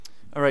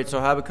All right,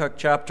 so Habakkuk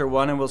chapter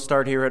 1, and we'll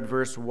start here at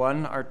verse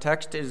 1. Our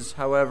text is,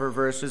 however,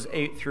 verses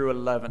 8 through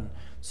 11.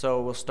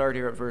 So we'll start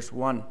here at verse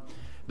 1.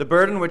 The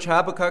burden which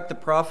Habakkuk the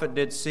prophet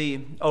did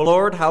see. O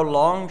Lord, how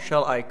long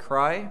shall I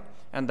cry,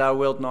 and thou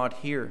wilt not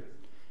hear?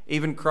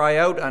 Even cry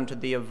out unto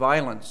thee of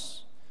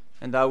violence,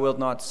 and thou wilt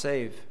not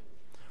save.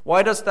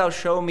 Why dost thou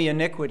show me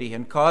iniquity,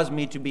 and cause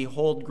me to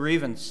behold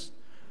grievance?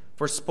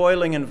 For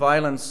spoiling and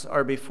violence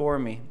are before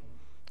me,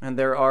 and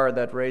there are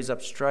that raise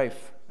up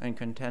strife and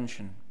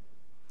contention.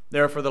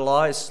 Therefore the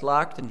law is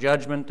slacked, and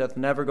judgment doth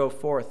never go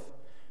forth.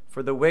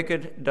 For the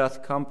wicked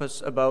doth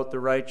compass about the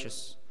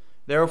righteous.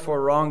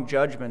 Therefore wrong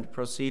judgment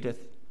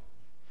proceedeth.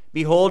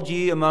 Behold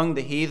ye among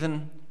the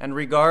heathen, and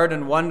regard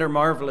and wonder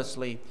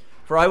marvelously.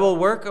 For I will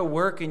work a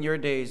work in your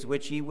days,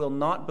 which ye will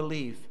not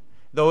believe,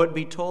 though it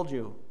be told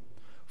you.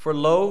 For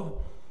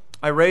lo,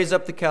 I raise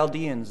up the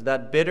Chaldeans,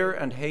 that bitter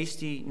and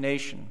hasty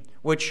nation,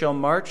 which shall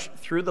march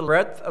through the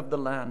breadth of the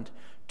land,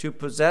 to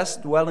possess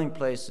dwelling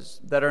places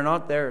that are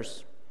not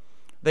theirs.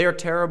 They are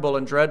terrible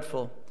and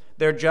dreadful.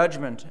 Their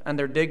judgment and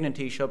their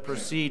dignity shall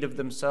proceed of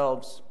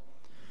themselves.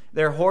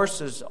 Their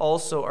horses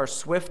also are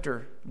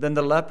swifter than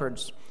the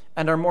leopards,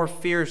 and are more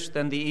fierce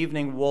than the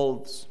evening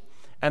wolves.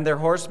 And their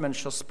horsemen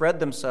shall spread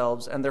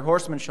themselves, and their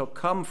horsemen shall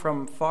come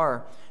from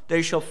far.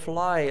 They shall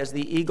fly as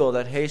the eagle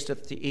that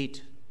hasteth to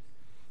eat.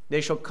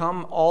 They shall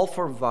come all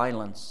for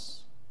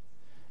violence.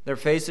 Their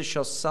faces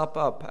shall sup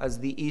up as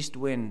the east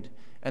wind,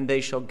 and they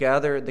shall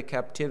gather the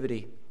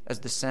captivity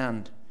as the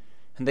sand.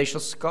 And they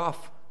shall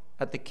scoff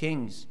at the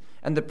kings,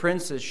 and the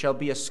princes shall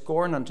be a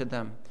scorn unto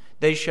them.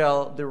 They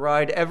shall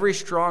deride every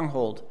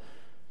stronghold,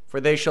 for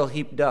they shall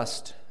heap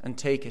dust and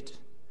take it.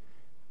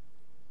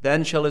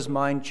 Then shall his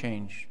mind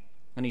change,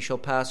 and he shall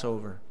pass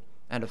over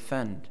and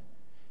offend,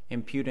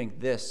 imputing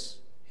this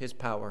his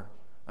power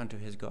unto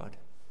his God.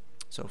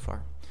 So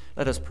far.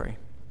 Let us pray.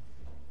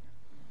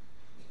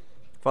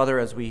 Father,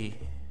 as we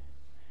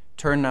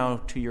turn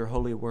now to your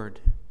holy word,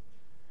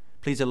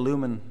 please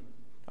illumine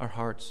our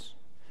hearts.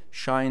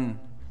 Shine,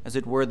 as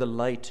it were, the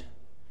light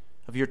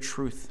of your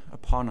truth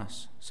upon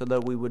us, so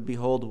that we would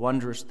behold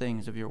wondrous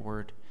things of your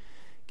word.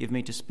 Give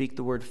me to speak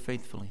the word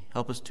faithfully.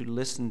 Help us to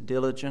listen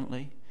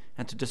diligently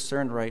and to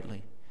discern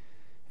rightly.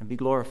 And be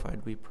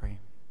glorified, we pray.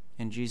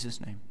 In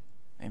Jesus' name,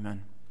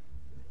 amen.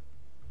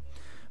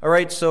 All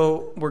right,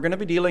 so we're going to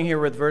be dealing here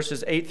with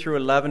verses 8 through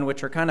 11,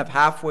 which are kind of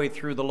halfway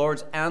through the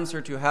Lord's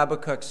answer to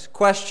Habakkuk's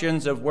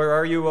questions of, where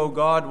are you, O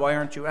God? Why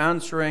aren't you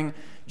answering?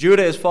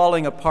 Judah is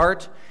falling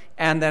apart.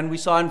 And then we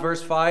saw in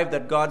verse 5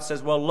 that God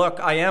says, well, look,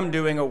 I am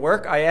doing a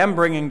work. I am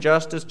bringing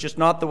justice, just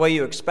not the way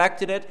you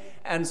expected it.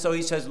 And so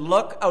he says,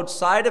 look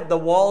outside of the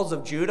walls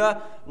of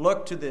Judah.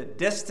 Look to the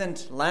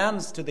distant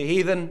lands, to the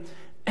heathen.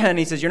 And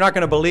he says, you're not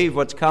going to believe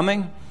what's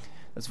coming.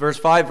 That's verse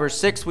 5. Verse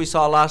 6 we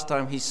saw last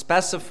time. He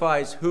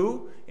specifies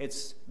who.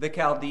 It's the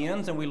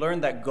Chaldeans. And we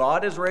learned that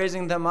God is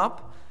raising them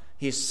up.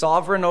 He's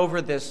sovereign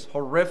over this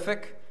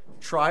horrific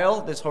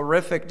trial, this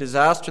horrific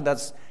disaster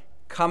that's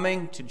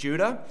coming to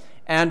Judah.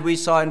 And we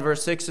saw in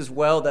verse 6 as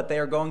well that they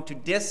are going to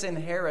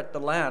disinherit the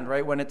land,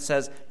 right? When it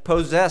says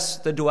possess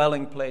the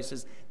dwelling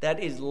places,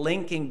 that is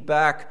linking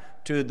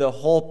back to the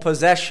whole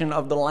possession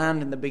of the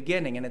land in the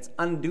beginning, and it's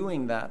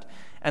undoing that.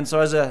 And so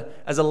as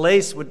a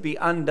lace would be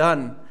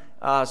undone,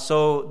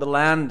 so the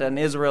land and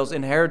Israel's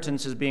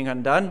inheritance is being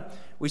undone.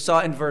 We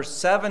saw in verse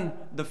 7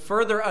 the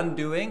further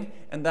undoing,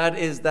 and that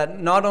is that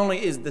not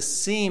only is the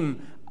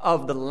seam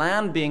of the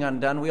land being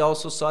undone, we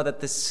also saw that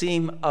the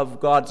seam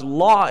of God's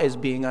law is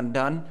being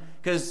undone,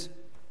 because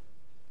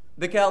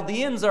the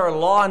Chaldeans are a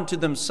law unto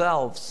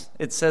themselves.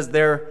 It says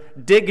their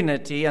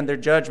dignity and their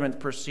judgment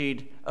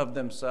proceed of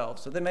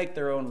themselves. So they make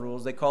their own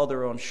rules. They call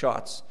their own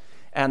shots.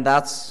 And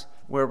that's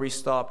where we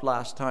stopped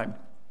last time.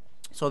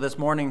 So this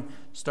morning,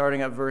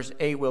 starting at verse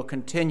 8, we'll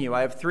continue. I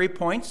have 3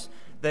 points.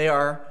 They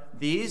are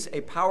these: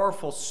 a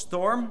powerful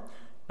storm.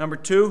 Number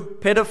 2,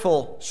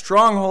 pitiful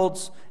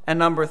strongholds. And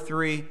number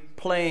 3,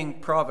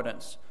 playing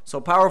providence.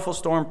 So powerful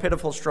storm,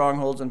 pitiful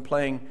strongholds, and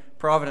playing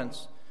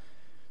providence.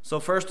 So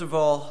first of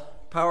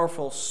all,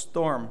 powerful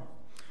storm.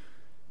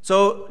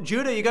 So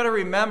Judah, you got to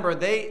remember,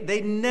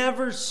 they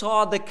never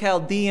saw the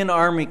Chaldean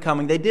army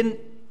coming. They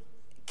didn't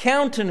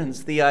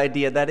countenance the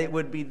idea that it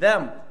would be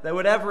them that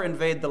would ever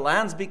invade the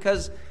lands,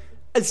 because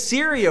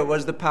Assyria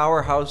was the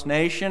powerhouse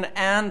nation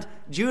and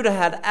Judah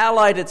had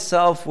allied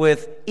itself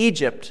with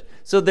Egypt.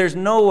 So there's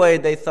no way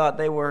they thought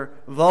they were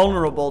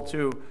vulnerable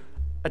to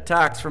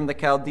attacks from the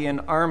Chaldean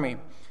army.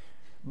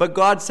 But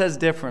God says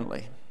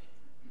differently.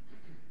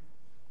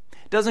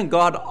 Doesn't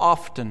God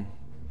often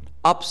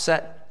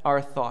upset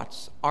our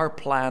thoughts, our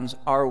plans,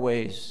 our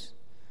ways?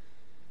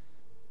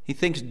 He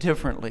thinks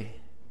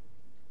differently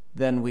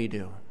than we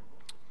do.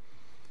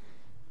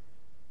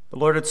 The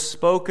Lord had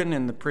spoken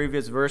in the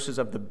previous verses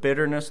of the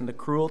bitterness and the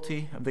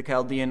cruelty of the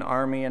Chaldean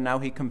army, and now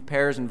he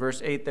compares in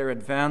verse 8 their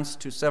advance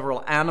to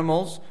several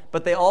animals,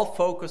 but they all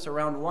focus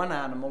around one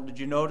animal. Did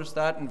you notice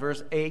that? In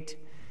verse 8,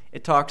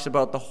 it talks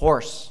about the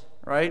horse.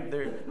 Right?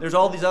 There's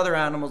all these other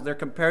animals. They're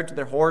compared to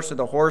their horse or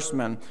the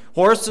horsemen.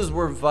 Horses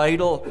were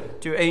vital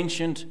to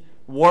ancient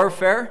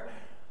warfare.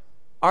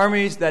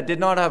 Armies that did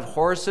not have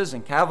horses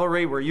and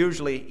cavalry were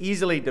usually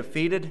easily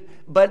defeated.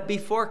 But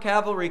before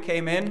cavalry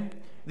came in,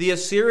 the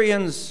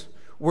Assyrians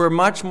were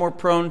much more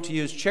prone to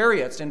use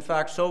chariots. In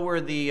fact, so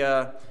were the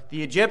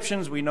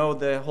Egyptians. We know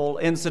the whole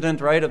incident,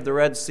 right, of the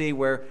Red Sea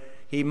where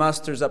he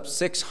musters up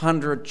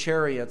 600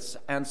 chariots.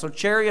 And so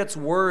chariots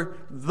were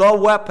the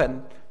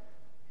weapon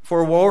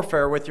for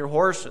warfare with your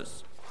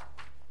horses.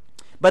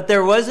 But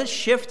there was a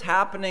shift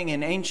happening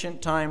in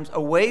ancient times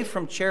away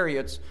from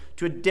chariots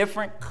to a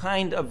different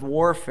kind of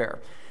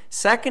warfare.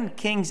 2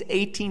 Kings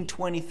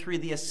 18:23,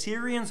 the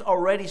Assyrians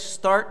already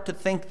start to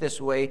think this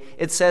way.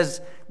 It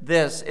says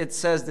this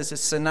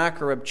is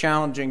Sennacherib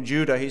challenging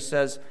Judah. He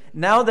says,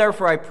 "Now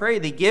therefore I pray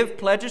thee, give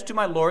pledges to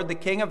my lord, the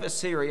king of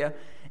Assyria,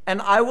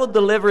 and I will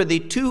deliver thee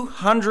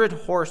 2,000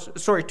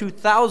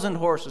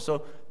 horses."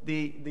 So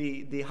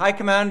the high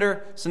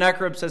commander,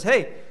 Sennacherib, says,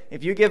 "Hey,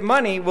 if you give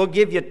money, we'll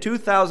give you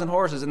 2,000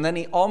 horses." And then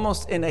he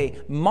almost in a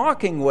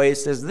mocking way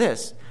says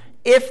this,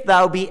 "If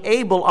thou be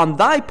able on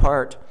thy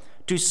part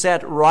to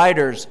set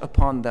riders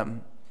upon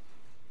them."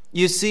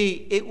 You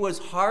see, it was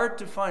hard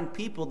to find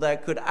people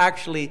that could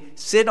actually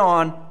sit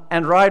on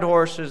and ride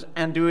horses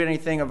and do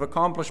anything of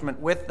accomplishment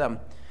with them.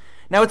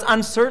 Now, it's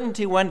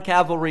uncertainty when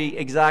cavalry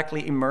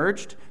exactly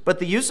emerged, but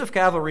the use of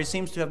cavalry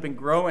seems to have been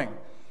growing.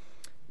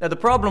 Now, the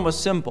problem was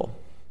simple.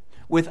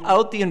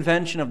 Without the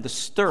invention of the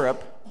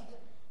stirrup,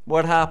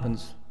 what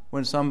happens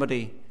when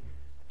somebody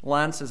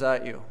lances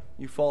at you?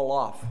 You fall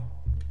off.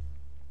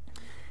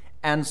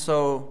 And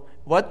so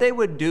what they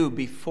would do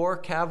before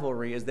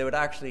cavalry is they would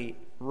actually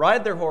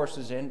ride their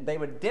horses in, they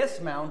would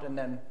dismount and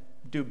then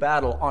do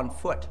battle on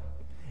foot.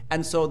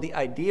 And so the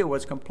idea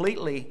was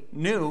completely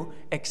new,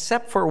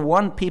 except for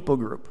one people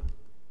group,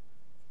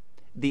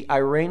 the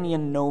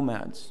Iranian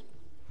nomads,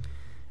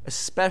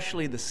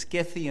 especially the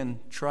Scythian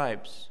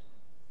tribes.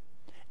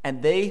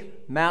 And they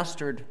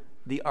mastered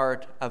the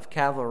art of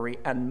cavalry,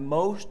 and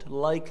most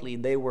likely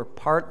they were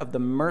part of the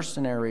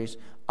mercenaries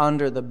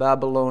under the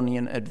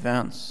Babylonian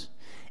advance.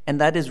 And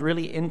that is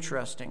really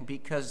interesting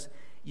because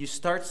you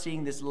start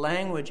seeing this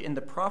language in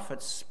the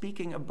prophets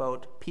speaking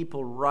about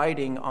people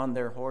riding on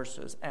their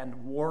horses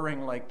and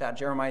warring like that.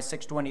 Jeremiah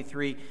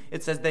 6:23,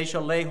 it says, "They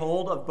shall lay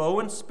hold of bow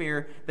and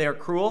spear. They are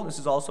cruel," this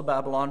is also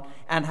Babylon,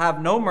 "and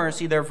have no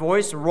mercy. Their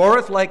voice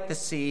roareth like the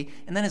sea."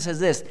 And then it says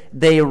this,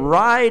 "They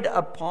ride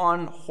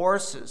upon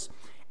horses,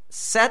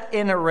 set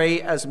in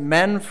array as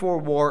men for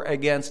war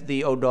against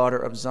thee, O daughter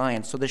of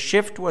Zion." So the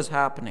shift was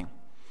happening.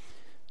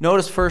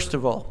 Notice first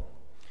of all,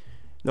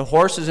 the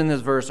horses in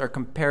this verse are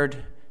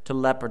compared to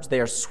leopards.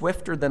 They are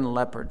swifter than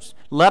leopards.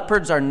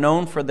 Leopards are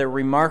known for their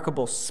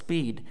remarkable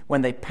speed.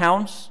 When they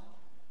pounce,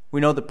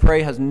 we know the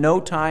prey has no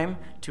time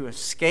to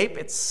escape.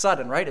 It's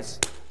sudden, right? It's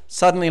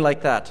suddenly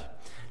like that.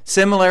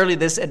 Similarly,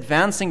 this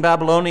advancing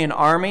Babylonian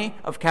army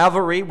of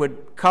cavalry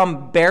would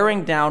come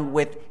bearing down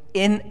with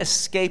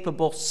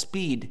inescapable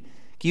speed.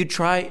 Can you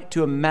try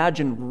to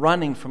imagine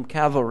running from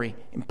cavalry?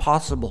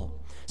 Impossible.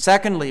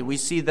 Secondly, we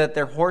see that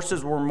their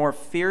horses were more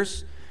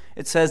fierce.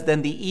 It says,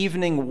 "than the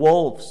evening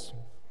wolves."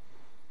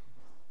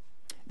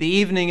 The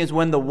evening is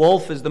when the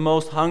wolf is the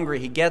most hungry.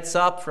 He gets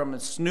up from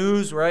his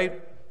snooze, right?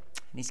 And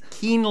he's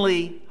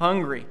keenly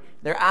hungry.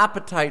 Their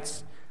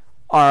appetites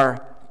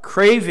are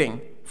craving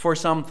for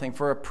something,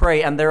 for a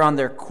prey, and they're on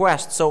their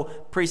quest. So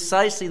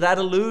precisely that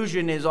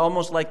illusion is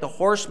almost like the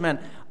horsemen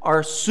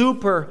are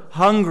super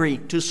hungry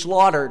to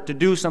slaughter, to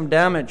do some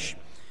damage.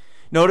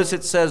 Notice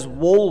it says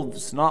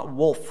wolves, not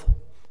wolf.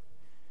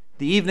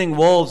 The evening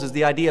wolves is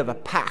the idea of a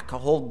pack, a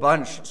whole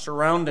bunch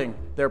surrounding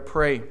their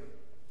prey.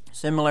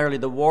 Similarly,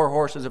 the war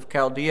horses of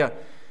Chaldea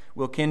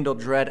will kindle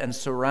dread and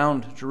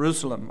surround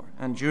Jerusalem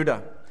and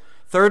Judah.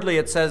 Thirdly,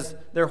 it says,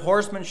 "Their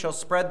horsemen shall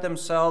spread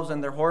themselves,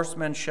 and their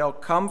horsemen shall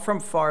come from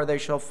far. They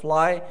shall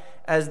fly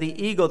as the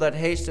eagle that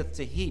hasteth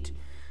to heat."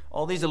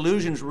 All these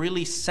allusions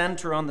really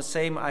center on the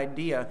same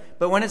idea.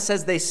 But when it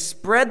says they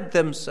spread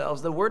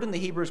themselves, the word in the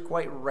Hebrew is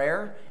quite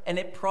rare, and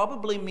it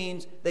probably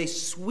means they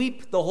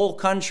sweep the whole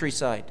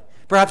countryside.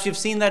 Perhaps you've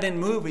seen that in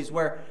movies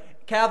where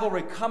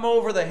cavalry come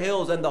over the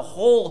hills and the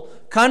whole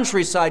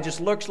countryside just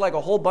looks like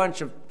a whole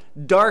bunch of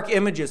dark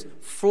images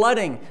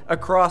flooding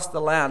across the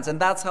lands. And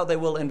that's how they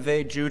will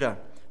invade Judah.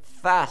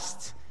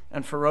 Fast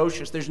and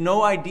ferocious. There's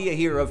no idea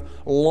here of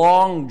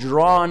long,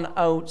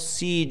 drawn-out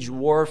siege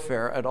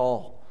warfare at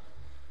all.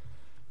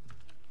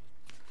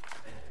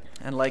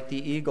 And like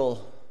the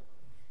eagle,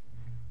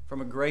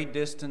 from a great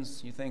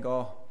distance, you think,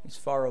 oh, he's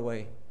far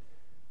away.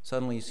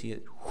 Suddenly you see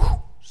it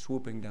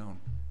swooping down,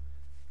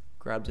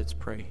 grabs its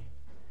prey,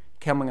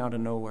 coming out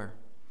of nowhere.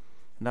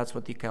 And that's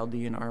what the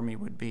Chaldean army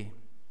would be.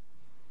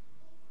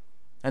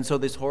 And so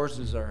these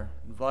horses are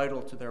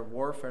vital to their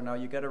warfare. Now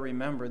you got to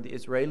remember, the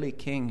Israeli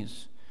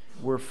kings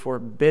were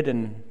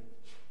forbidden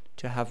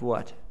to have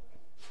what?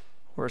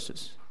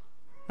 Horses.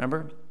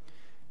 Remember?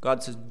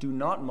 God says, "Do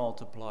not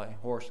multiply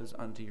horses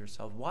unto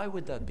yourself." Why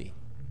would that be?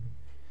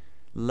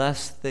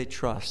 Lest they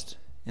trust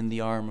in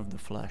the arm of the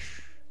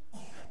flesh.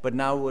 But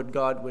now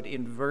God would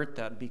invert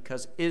that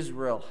because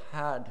Israel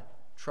had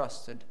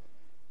trusted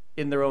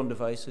in their own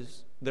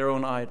devices, their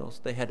own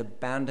idols. They had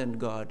abandoned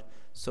God.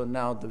 So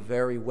now the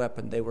very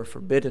weapon they were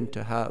forbidden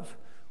to have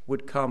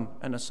would come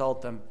and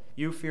assault them.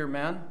 You fear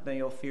man, then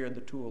you'll fear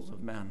the tools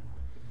of man.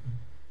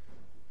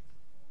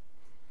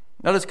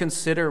 Now let's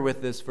consider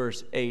with this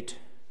verse 8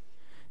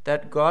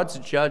 that God's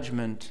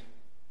judgment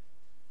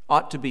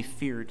ought to be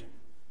feared.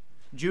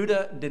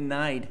 Judah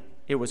denied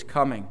it was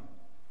coming.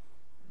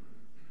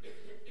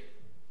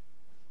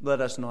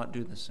 Let us not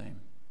do the same.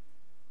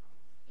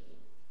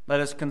 Let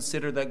us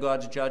consider that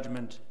God's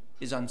judgment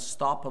is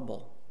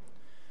unstoppable.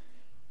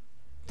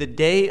 The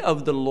day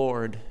of the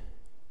Lord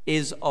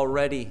is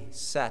already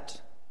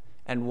set,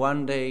 and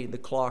one day the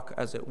clock,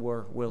 as it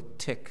were, will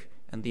tick,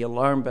 and the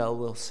alarm bell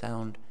will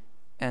sound,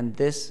 and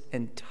this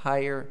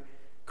entire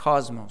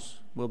cosmos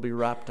will be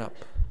wrapped up.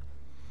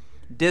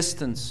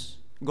 Distance.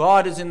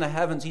 God is in the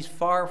heavens. He's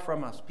far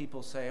from us.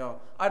 People say,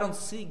 oh, I don't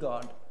see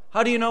God.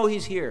 How do you know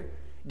he's here?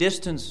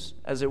 Distance,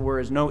 as it were,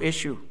 is no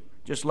issue.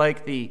 Just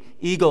like the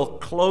eagle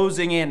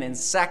closing in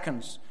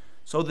seconds,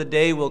 so the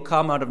day will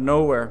come out of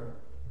nowhere.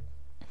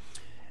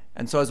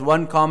 And so as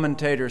one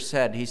commentator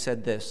said, he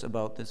said this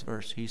about this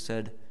verse. He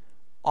said,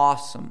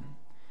 awesome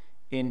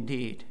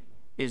indeed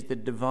is the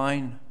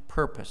divine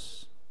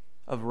purpose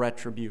of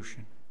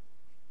retribution.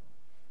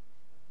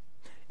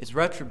 It's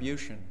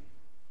retribution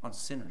on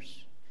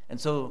sinners.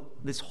 And so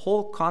this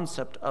whole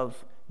concept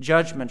of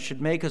judgment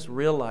should make us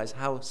realize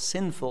how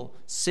sinful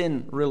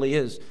sin really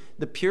is.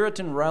 The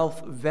Puritan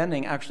Ralph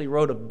Venning actually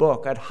wrote a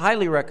book. I'd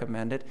highly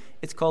recommend it.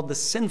 It's called The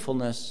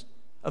Sinfulness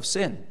of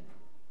Sin.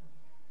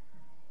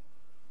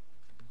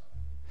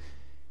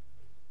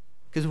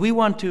 Because we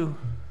want to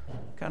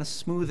kind of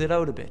smooth it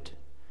out a bit.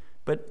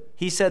 But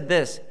he said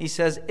this. He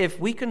says, if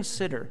we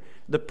consider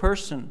the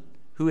person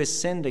who is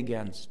sinned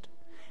against,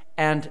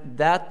 and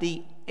that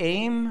the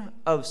aim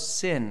of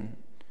sin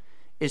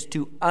is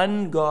to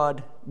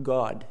ungod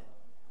God,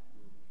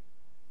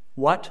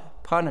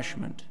 what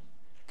punishment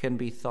can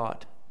be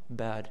thought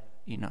bad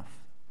enough?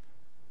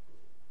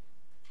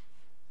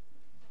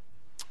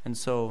 And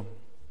so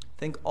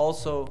think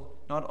also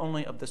not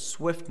only of the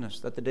swiftness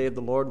that the day of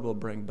the Lord will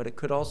bring, but it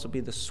could also be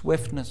the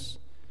swiftness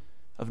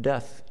of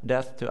death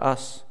to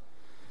us.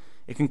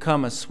 It can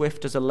come as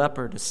swift as a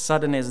leopard, as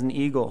sudden as an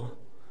eagle.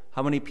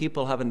 How many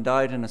people haven't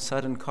died in a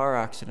sudden car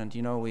accident?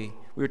 You know, we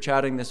were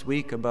chatting this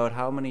week about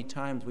how many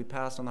times we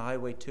pass on the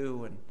Highway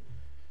 2 and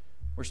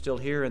we're still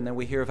here, and then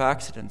we hear of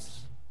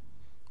accidents.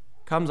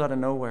 Comes out of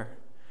nowhere.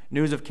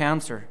 News of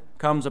cancer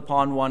comes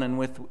upon one, and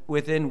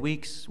within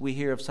weeks we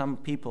hear of some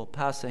people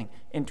passing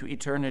into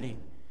eternity.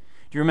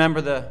 Do you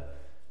remember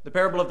the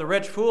parable of the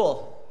rich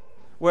fool,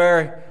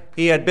 where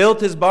he had built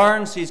his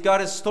barns, he's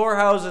got his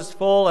storehouses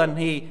full, and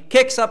he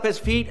kicks up his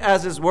feet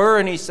as it were,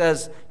 and he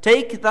says,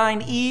 take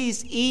thine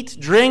ease, eat,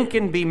 drink,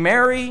 and be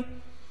merry.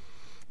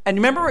 And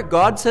remember what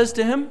God says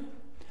to him?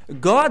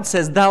 God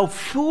says, thou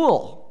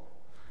fool.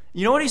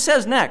 You know what he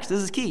says next?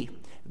 This is key.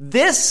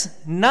 This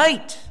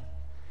night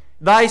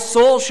thy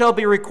soul shall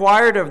be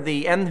required of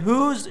thee, and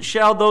whose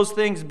shall those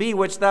things be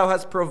which thou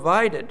hast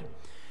provided?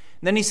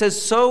 Then he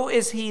says, so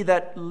is he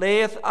that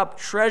layeth up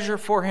treasure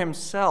for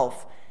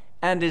himself,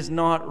 and is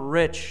not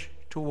rich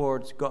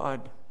towards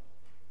God.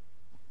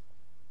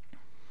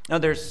 Now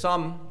there's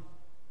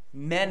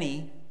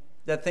many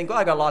that think,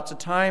 I got lots of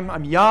time,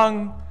 I'm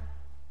young,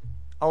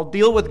 I'll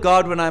deal with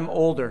God when I'm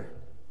older.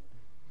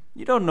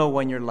 You don't know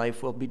when your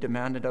life will be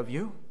demanded of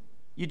you.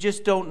 You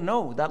just don't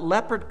know. That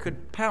leopard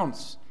could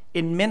pounce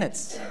in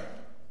minutes.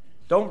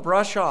 Don't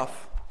brush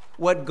off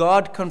what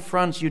God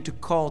confronts you to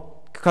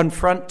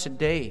confront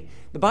today.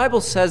 The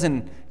Bible says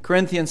in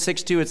Corinthians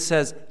 6:2, it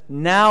says,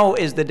 now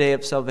is the day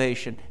of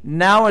salvation.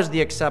 Now is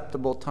the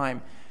acceptable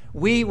time.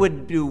 We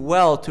would do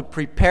well to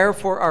prepare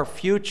for our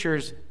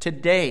futures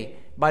today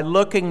by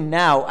looking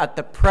now at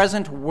the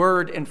present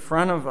word in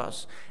front of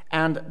us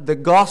and the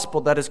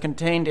gospel that is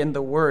contained in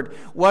the word.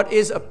 What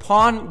is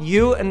upon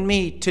you and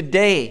me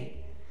today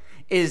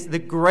is the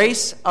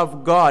grace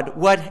of God.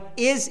 What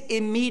is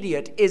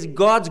immediate is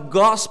God's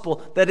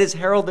gospel that is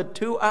heralded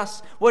to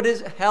us. What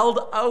is held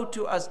out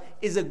to us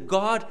is a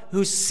God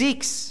who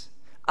seeks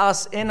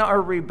us in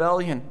our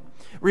rebellion.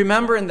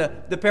 Remember in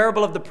the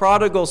parable of the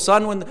prodigal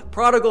son, when the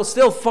prodigal's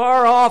still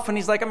far off and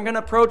he's like, I'm going to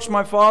approach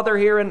my father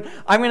here and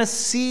I'm going to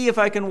see if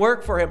I can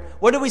work for him.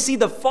 What do we see?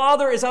 The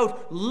father is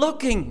out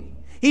looking.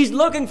 He's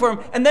looking for him.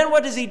 And then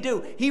what does he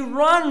do? He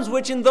runs,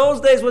 which in those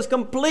days was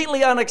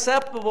completely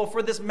unacceptable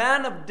for this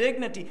man of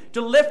dignity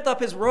to lift up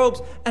his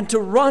robes and to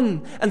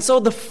run. And so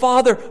the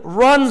Father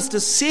runs to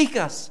seek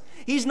us.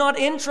 He's not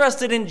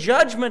interested in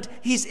judgment.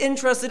 He's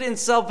interested in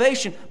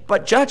salvation.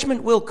 But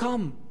judgment will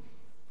come.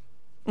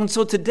 And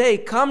so today,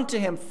 come to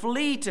him,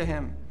 flee to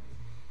him.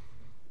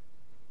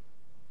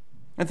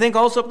 And think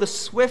also of the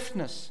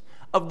swiftness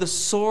of the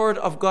sword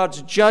of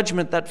God's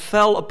judgment that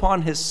fell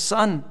upon his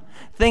Son.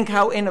 Think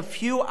how in a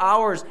few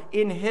hours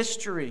in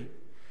history,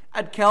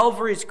 at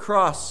Calvary's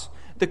cross,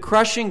 the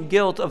crushing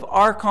guilt of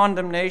our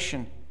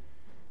condemnation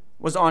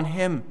was on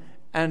him,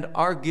 and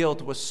our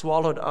guilt was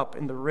swallowed up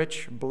in the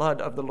rich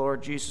blood of the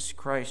Lord Jesus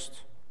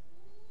Christ.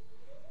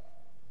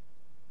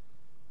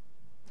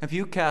 Have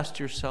you cast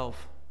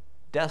yourself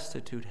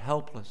destitute,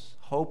 helpless,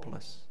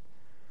 hopeless,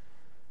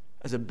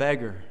 as a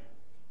beggar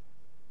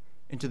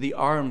into the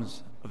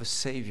arms of a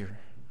Savior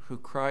who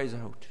cries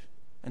out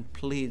and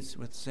pleads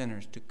with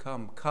sinners to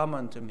come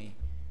unto me,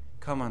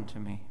 come unto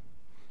me?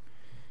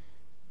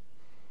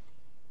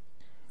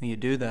 Will you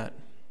do that?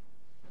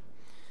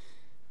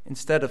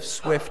 Instead of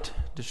swift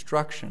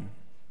destruction,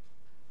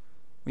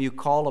 when you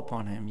call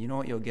upon him, you know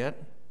what you'll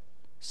get?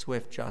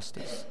 Swift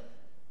justice.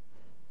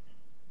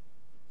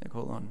 Like,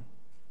 hold on.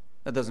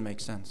 That doesn't make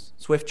sense.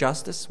 Swift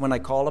justice? When I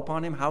call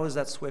upon him, how is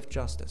that swift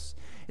justice?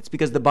 It's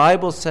because the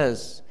Bible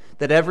says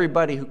that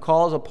everybody who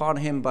calls upon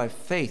him by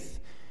faith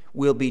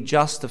will be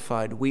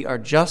justified. We are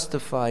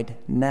justified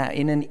now,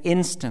 in an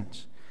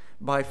instant,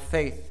 by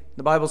faith.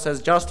 The Bible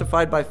says,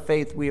 justified by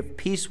faith, we have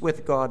peace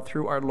with God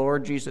through our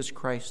Lord Jesus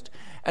Christ.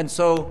 And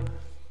so,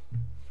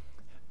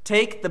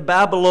 take the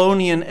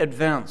Babylonian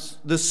advance,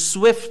 the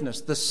swiftness,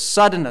 the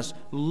suddenness,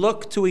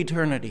 look to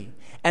eternity,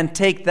 and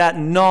take that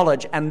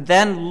knowledge, and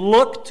then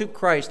look to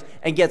Christ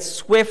and get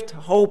swift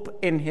hope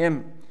in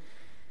him.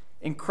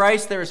 In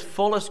Christ there is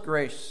fullest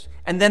grace.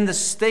 And then the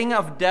sting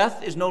of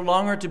death is no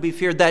longer to be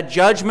feared. That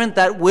judgment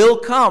that will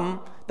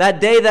come, that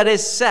day that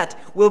is set,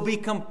 will be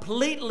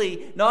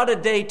completely not a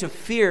day to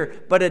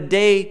fear, but a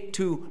day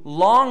to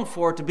long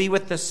for, to be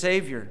with the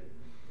Savior.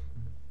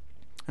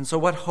 And so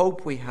what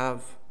hope we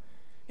have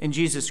in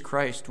Jesus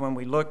Christ when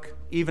we look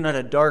even at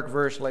a dark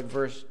verse like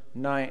verse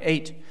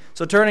 8.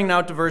 So turning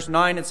now to verse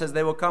 9, it says,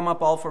 they will come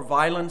up all for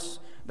violence.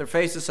 Their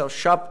faces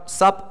shall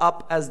sup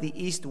up as the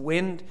east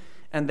wind,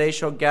 and they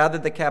shall gather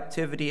the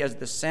captivity as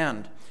the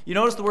sand. You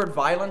notice the word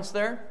violence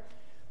there?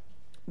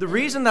 The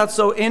reason that's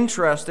so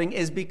interesting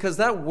is because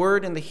that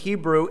word in the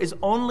Hebrew is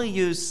only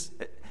used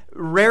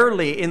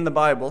rarely in the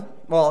Bible,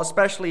 well,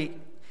 especially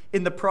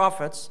in the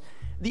prophets.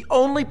 The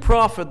only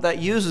prophet that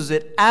uses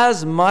it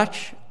as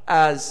much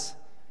as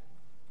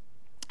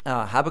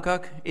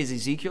Habakkuk is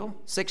Ezekiel,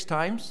 6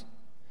 times.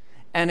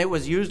 And it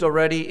was used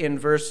already in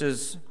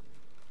verses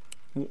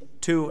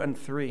 2 and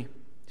 3.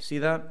 See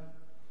that?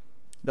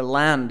 The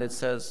land, it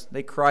says,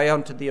 they cry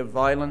unto thee of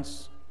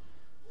violence.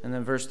 And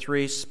then verse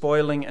 3,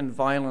 spoiling and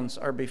violence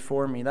are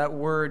before me. That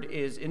word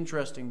is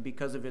interesting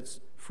because of its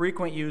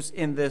frequent use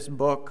in this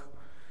book.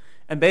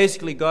 And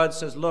basically God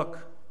says,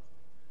 look,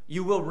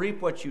 you will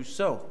reap what you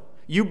sow.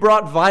 You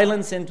brought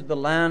violence into the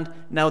land,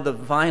 now the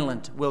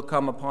violent will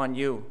come upon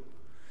you.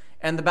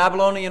 And the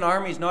Babylonian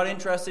army is not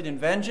interested in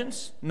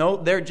vengeance. No,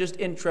 they're just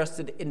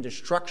interested in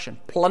destruction,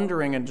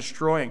 plundering and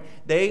destroying.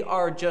 They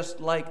are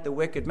just like the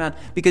wicked man.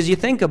 Because you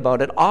think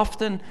about it,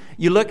 often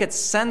you look at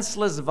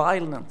senseless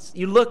violence.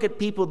 You look at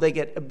people that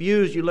get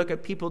abused. You look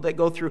at people that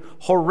go through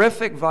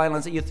horrific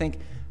violence. And you think,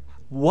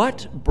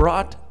 what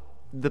brought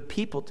the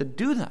people to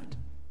do that?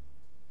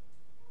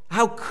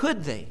 How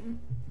could they?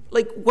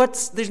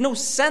 There's no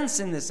sense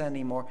in this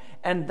anymore.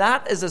 And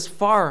that is as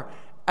far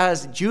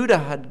as Judah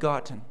had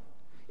gotten.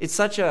 It's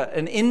such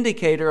an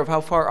indicator of how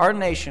far our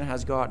nation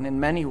has gotten in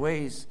many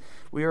ways.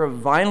 We are a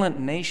violent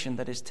nation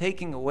that is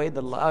taking away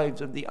the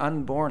lives of the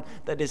unborn,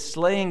 that is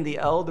slaying the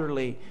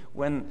elderly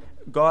when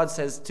God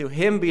says to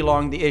him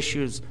belong the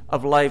issues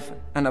of life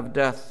and of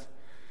death.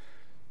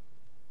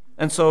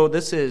 And so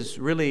this is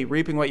really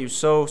reaping what you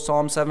sow.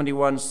 Psalm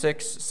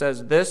 71:6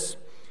 says this,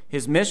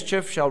 his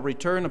mischief shall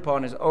return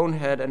upon his own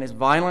head, and his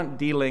violent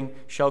dealing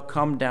shall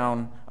come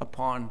down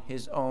upon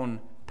his own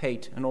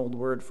pate. An old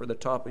word for the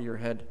top of your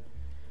head.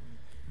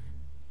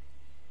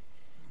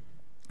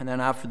 And then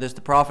after this,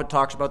 the prophet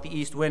talks about the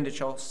east wind. It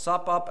shall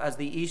sup up as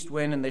the east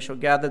wind, and they shall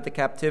gather the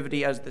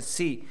captivity as the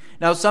sea.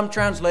 Now, some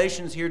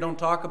translations here don't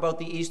talk about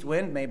the east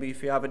wind. Maybe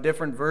if you have a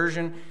different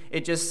version,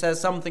 it just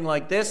says something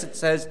like this. It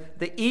says,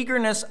 the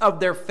eagerness of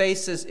their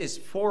faces is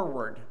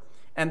forward,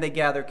 and they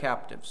gather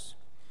captives.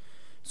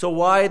 So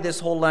why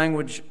this whole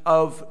language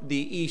of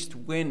the east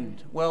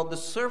wind? Well, the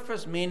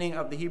surface meaning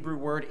of the Hebrew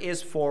word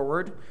is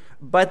forward,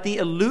 but the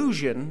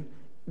allusion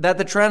that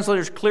the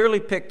translators clearly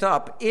picked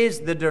up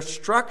is the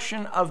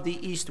destruction of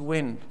the east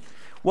wind.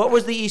 What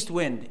was the east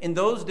wind? In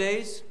those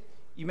days,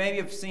 you maybe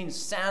have seen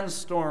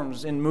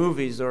sandstorms in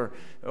movies or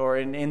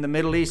in the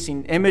Middle East,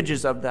 seen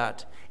images of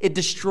that. It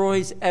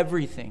destroys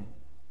everything.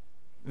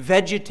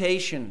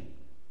 Vegetation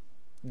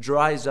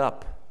dries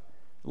up.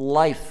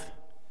 Life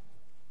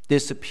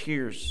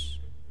disappears.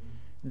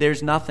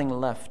 There's nothing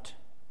left.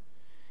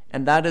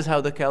 And that is how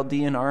the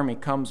Chaldean army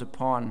comes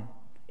upon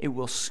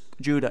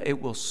Judah.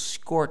 It will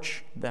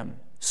scorch them,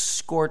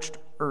 scorched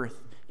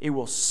earth. It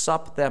will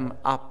sup them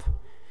up.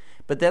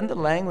 But then the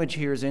language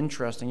here is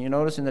interesting. You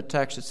notice in the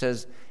text it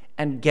says,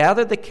 and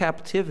gather the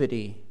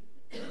captivity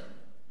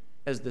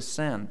as the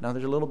sand. Now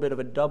there's a little bit of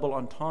a double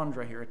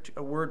entendre here,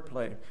 a word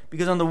play.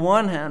 Because on the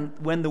one hand,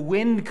 when the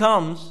wind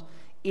comes,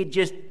 it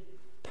just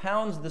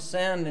pounds the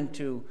sand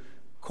into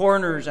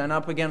corners and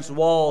up against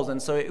walls,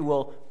 and so it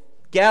will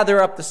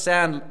gather up the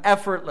sand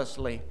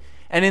effortlessly.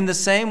 And in the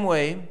same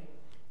way,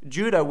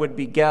 Judah would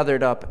be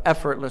gathered up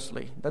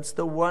effortlessly. That's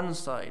the one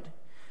side.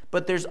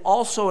 But there's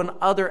also an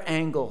other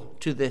angle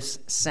to this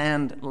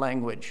sand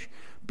language,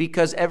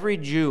 because every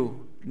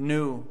Jew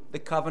knew the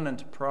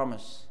covenant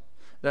promise,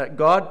 that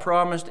God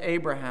promised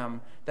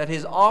Abraham that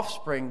his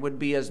offspring would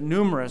be as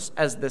numerous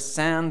as the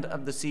sand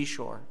of the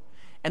seashore.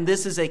 And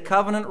this is a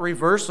covenant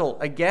reversal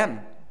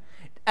again.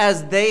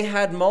 As they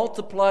had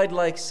multiplied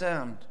like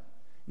sand,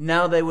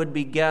 now they would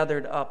be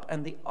gathered up,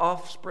 and the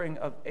offspring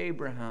of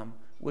Abraham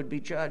would be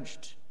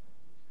judged.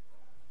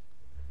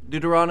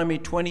 Deuteronomy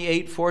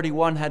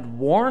 28:41 had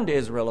warned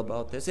Israel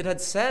about this. It had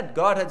said,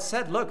 God had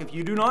said, look, if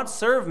you do not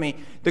serve me,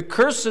 the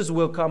curses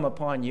will come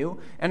upon you.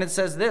 And it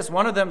says this,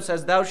 one of them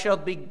says, thou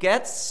shalt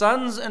beget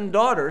sons and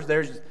daughters.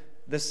 There's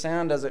the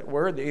sand, as it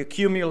were, the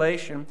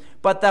accumulation.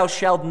 But thou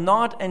shalt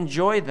not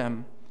enjoy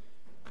them,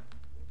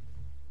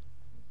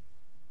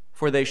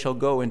 for they shall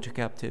go into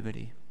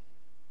captivity.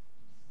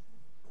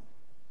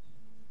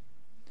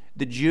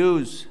 The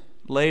Jews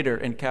later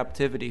in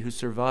captivity who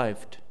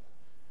survived,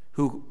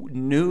 who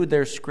knew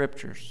their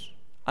scriptures,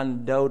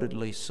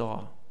 undoubtedly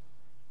saw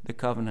the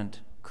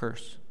covenant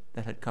curse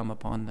that had come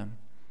upon them.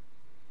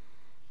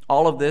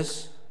 All of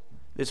this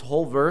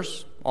whole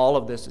verse, all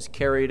of this is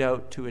carried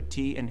out to a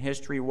T in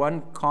history.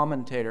 One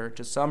commentator,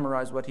 to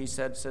summarize what he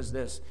said, says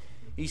this.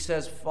 He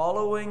says,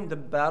 following the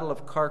Battle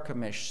of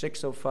Carchemish,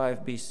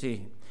 605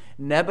 BC,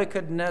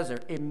 Nebuchadnezzar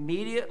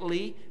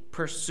immediately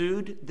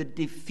pursued the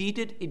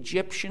defeated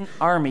Egyptian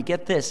army,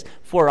 get this,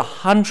 for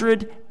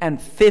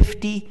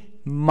 150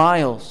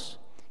 miles.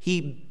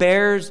 He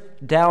bears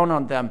down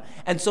on them.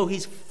 And so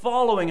he's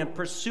following and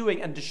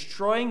pursuing and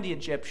destroying the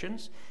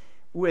Egyptians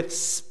with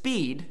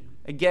speed.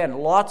 Again,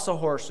 lots of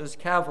horses,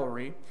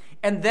 cavalry.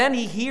 And then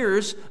he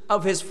hears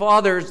of his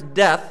father's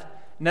death,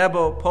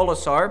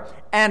 Nabopolassar,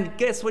 and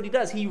guess what he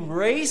does? He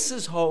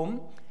races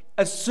home,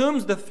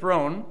 assumes the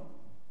throne.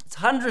 It's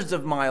hundreds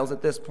of miles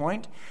at this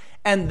point.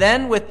 And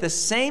then with the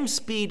same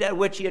speed at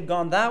which he had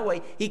gone that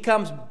way, he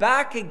comes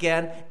back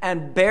again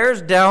and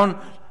bears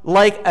down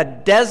like a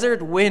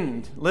desert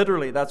wind.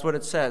 Literally, that's what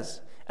it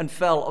says. And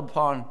fell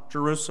upon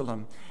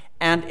Jerusalem.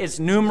 And its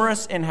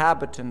numerous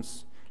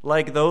inhabitants,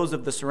 like those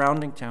of the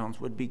surrounding towns,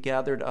 would be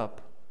gathered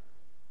up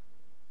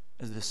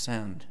as the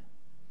sand.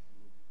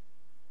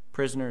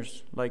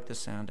 Prisoners like the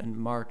sand, and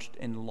marched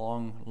in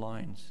long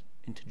lines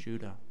into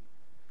Judah.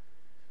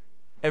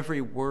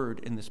 Every word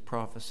in this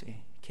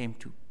prophecy came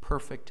to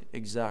perfect,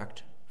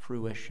 exact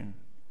fruition.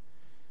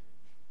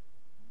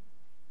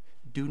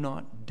 Do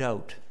not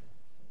doubt,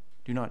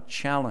 do not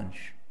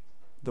challenge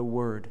the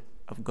word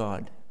of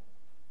God.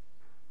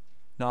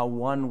 Not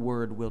one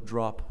word will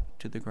drop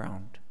to the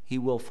ground. He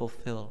will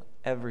fulfill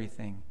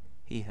everything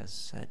he has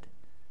said.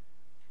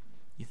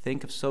 You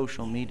think of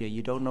social media,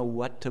 you don't know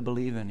what to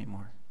believe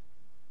anymore.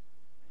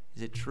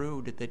 Is it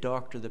true? Did they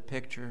doctor the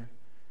picture?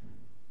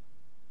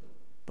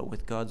 But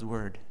with God's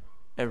word,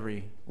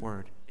 every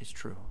word is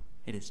true.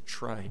 It is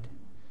tried.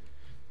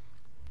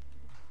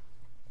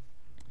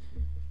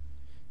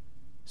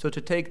 So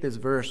to take this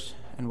verse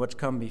and what's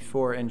come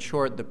before, in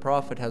short, the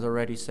prophet has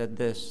already said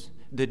this.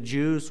 The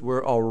Jews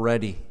were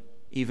already,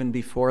 even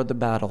before the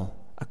battle,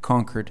 a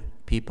conquered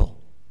people.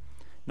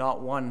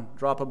 Not one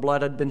drop of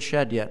blood had been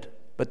shed yet,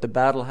 but the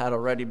battle had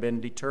already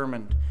been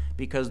determined,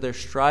 because their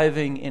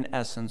striving in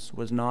essence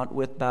was not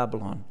with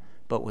Babylon,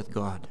 but with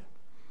God.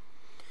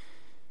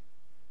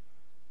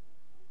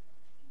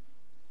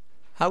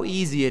 How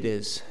easy it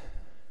is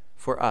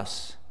for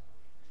us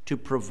to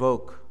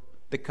provoke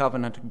the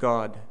covenant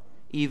God,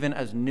 even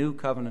as new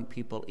covenant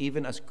people,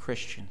 even as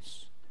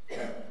Christians.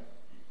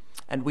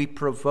 And we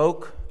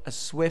provoke a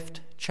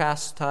swift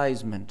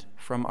chastisement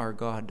from our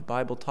God. The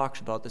Bible talks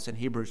about this in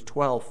Hebrews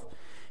 12.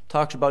 It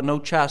talks about no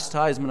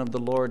chastisement of the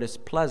Lord is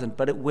pleasant,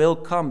 but it will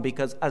come,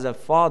 because as a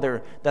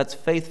father that's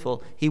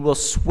faithful, he will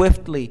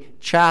swiftly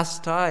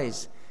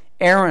chastise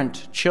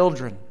errant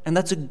children. And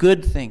that's a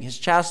good thing. His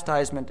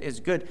chastisement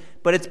is good.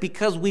 But it's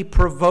because we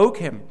provoke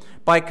him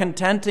by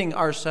contenting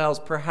ourselves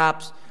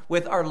perhaps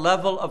with our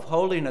level of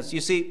holiness.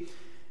 You see,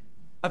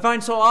 I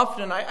find so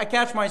often, I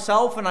catch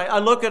myself and I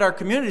look at our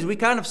communities, we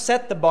kind of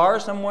set the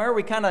bar somewhere.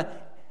 We kind of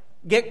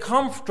get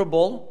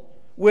comfortable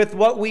with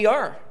what we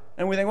are.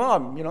 And we think, well,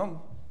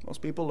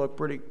 most people look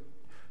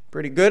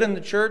pretty good in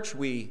the church.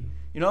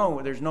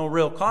 There's no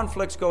real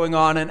conflicts going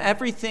on, and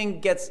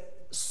everything gets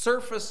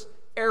surface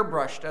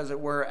airbrushed, as it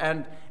were,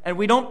 and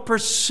we don't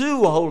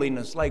pursue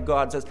holiness like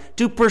God says.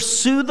 To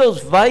pursue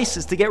those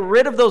vices, to get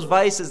rid of those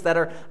vices that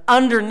are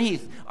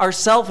underneath our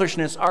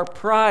selfishness, our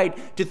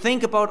pride, to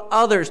think about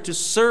others, to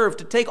serve,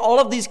 to take all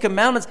of these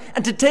commandments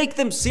and to take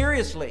them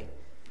seriously.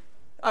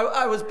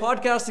 I was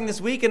podcasting this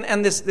week,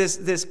 and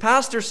this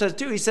pastor says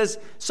too, he says,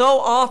 so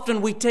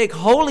often we take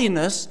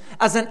holiness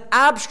as an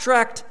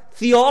abstract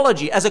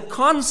theology, as a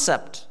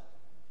concept,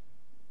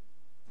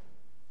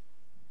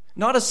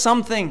 not as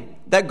something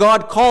that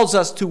God calls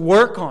us to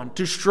work on,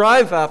 to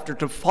strive after,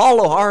 to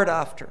follow hard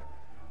after.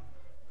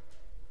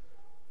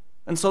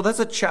 And so that's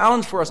a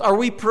challenge for us. Are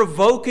we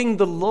provoking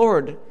the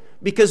Lord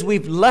because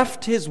we've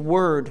left his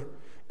word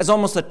as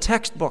almost a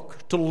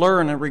textbook to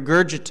learn and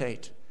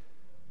regurgitate?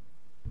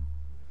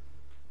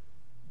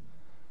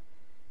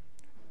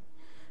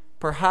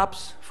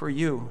 Perhaps for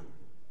you,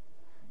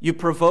 you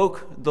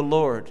provoke the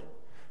Lord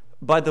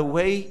by the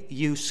way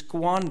you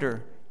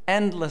squander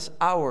endless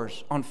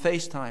hours on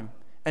FaceTime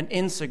and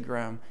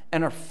Instagram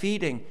and are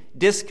feeding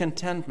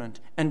discontentment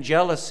and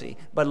jealousy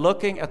by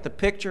looking at the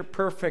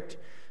picture-perfect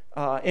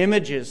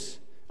images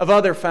of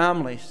other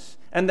families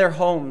and their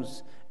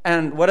homes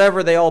and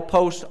whatever they all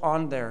post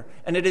on there.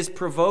 And it is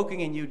provoking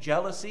in you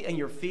jealousy, and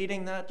you're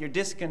feeding that. You're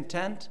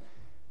discontent.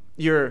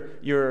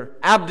 You're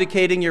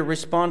abdicating your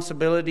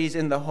responsibilities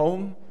in the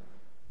home.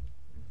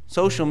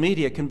 Social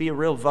media can be a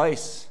real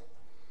vice.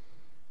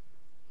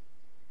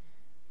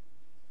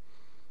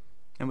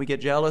 And we get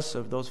jealous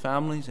of those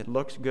families. It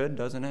looks good,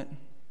 doesn't it?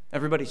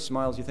 Everybody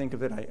smiles. You think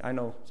of it. I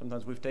know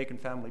sometimes we've taken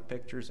family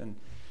pictures and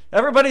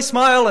everybody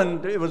smile,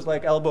 and it was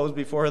like elbows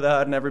before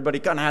that, and everybody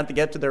kind of had to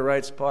get to their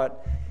right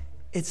spot.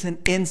 It's an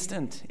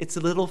instant. It's a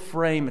little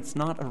frame. It's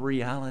not a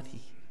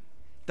reality.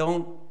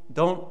 Don't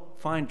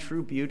find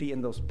true beauty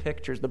in those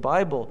pictures. The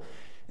Bible,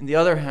 on the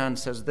other hand,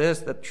 says this,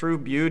 that true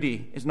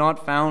beauty is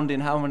not found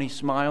in how many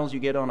smiles you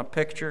get on a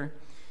picture,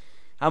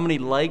 how many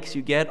likes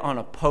you get on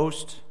a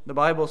post. The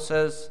Bible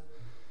says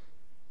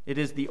it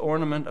is the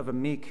ornament of a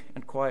meek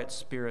and quiet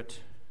spirit,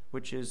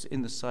 which is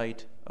in the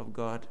sight of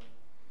God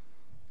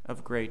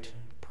of great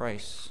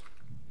price.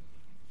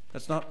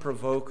 Let's not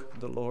provoke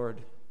the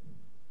Lord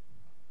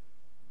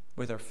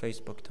with our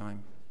Facebook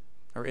time,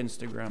 our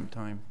Instagram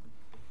time.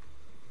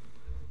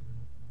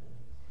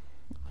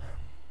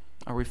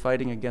 Are we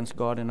fighting against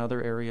God in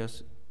other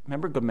areas?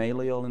 Remember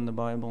Gamaliel in the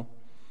Bible?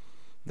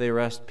 They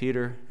arrest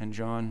Peter and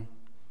John,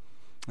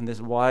 and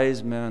this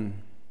wise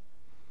man,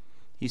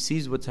 he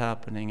sees what's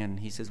happening, and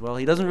he says, well,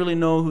 he doesn't really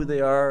know who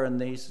they are,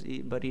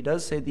 but he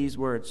does say these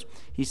words.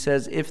 He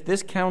says, if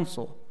this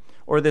counsel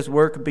or this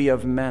work be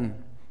of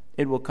men,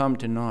 it will come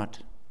to naught.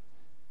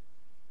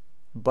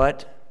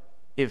 But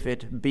if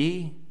it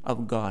be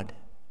of God,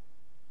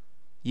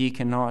 ye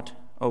cannot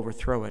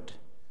overthrow it.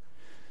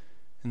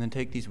 And then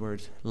take these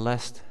words,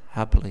 lest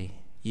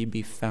happily ye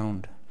be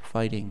found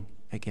fighting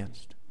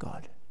against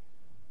God.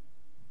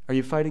 Are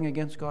you fighting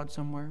against God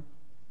somewhere?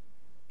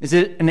 Is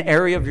it an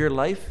area of your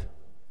life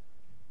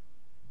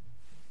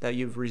that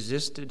you've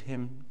resisted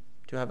him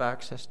to have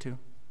access to?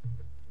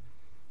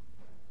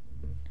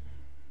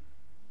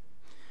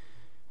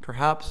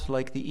 Perhaps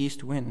like the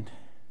east wind,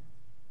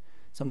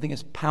 something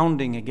is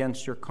pounding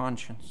against your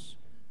conscience.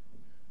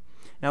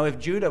 Now, if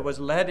Judah was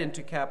led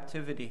into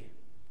captivity,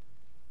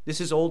 this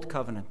is Old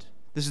Covenant.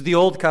 This is the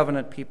Old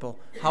Covenant people.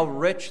 How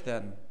rich,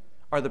 then,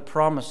 are the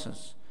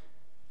promises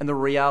and the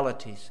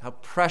realities? How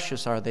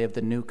precious are they of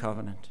the New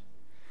Covenant,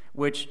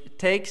 which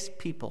takes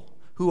people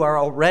who are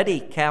already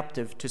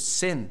captive to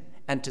sin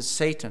and to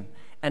Satan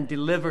and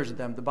delivers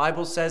them. The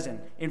Bible says in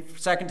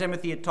 2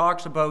 Timothy, it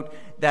talks about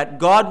that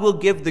God will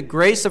give the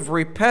grace of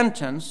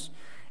repentance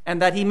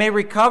and that he may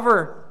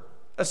recover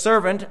a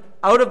servant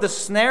out of the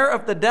snare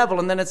of the devil.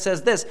 And then it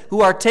says this,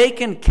 who are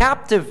taken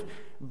captive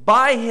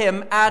by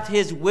him at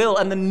his will.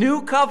 And the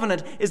new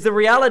covenant is the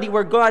reality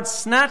where God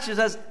snatches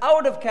us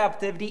out of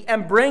captivity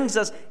and brings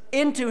us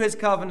into his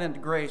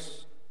covenant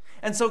grace.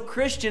 And so,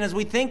 Christian, as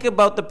we think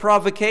about the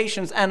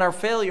provocations and our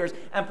failures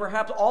and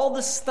perhaps all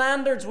the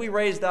standards we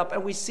raised up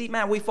and we see,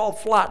 man, we fall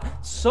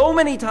flat so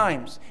many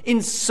times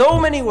in so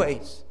many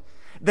ways,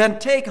 then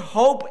take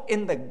hope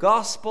in the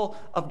gospel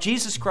of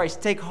Jesus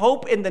Christ. Take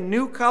hope in the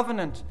new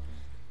covenant.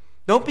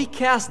 Don't be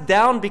cast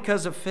down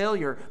because of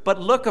failure, but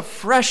look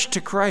afresh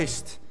to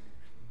Christ.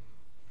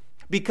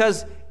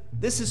 Because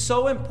this is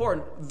so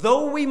important.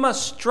 Though we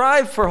must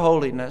strive for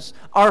holiness,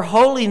 our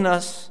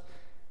holiness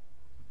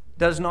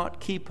does not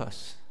keep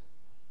us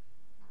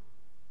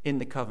in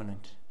the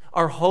covenant.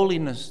 Our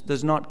holiness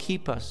does not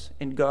keep us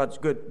in God's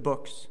good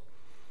books.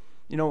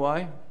 You know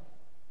why?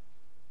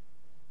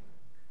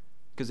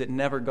 Because it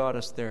never got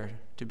us there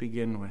to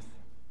begin with.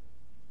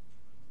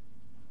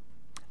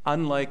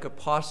 Unlike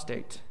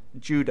apostate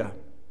Judah,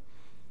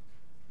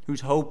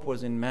 whose hope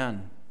was in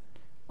man,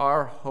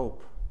 our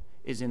hope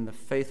is in the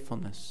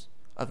faithfulness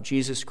of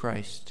Jesus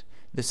Christ,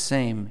 the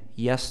same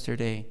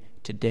yesterday,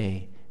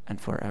 today, and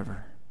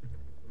forever.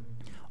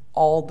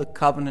 All the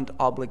covenant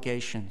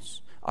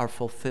obligations are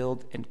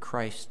fulfilled in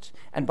Christ,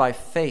 and by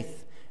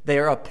faith they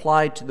are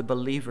applied to the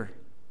believer.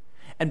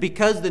 And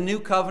because the new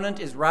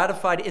covenant is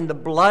ratified in the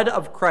blood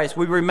of Christ,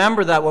 we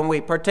remember that when we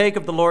partake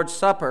of the Lord's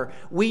Supper,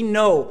 we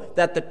know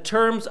that the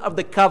terms of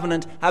the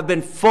covenant have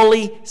been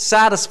fully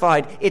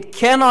satisfied. It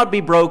cannot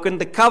be broken.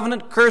 The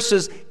covenant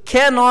curses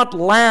cannot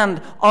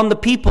land on the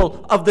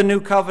people of the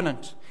new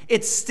covenant.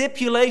 Its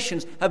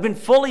stipulations have been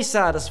fully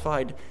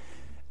satisfied.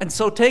 And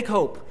so take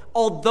hope.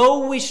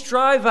 Although we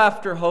strive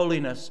after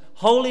holiness,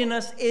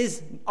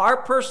 our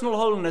personal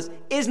holiness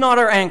is not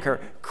our anchor.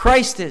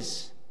 Christ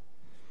is.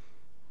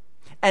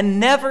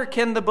 And never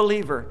can the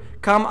believer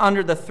come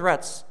under the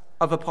threats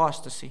of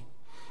apostasy.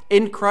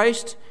 In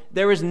Christ,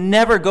 there is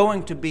never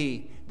going to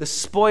be the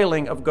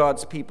spoiling of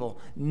God's people.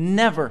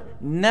 Never,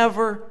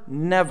 never,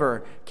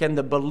 never can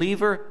the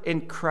believer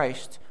in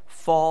Christ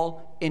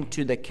fall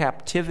into the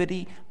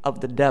captivity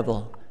of the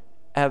devil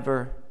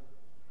ever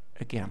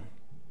again.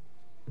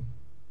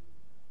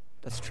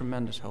 That's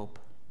tremendous hope.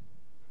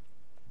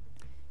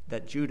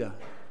 that Judah,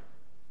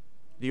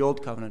 the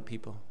Old Covenant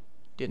people,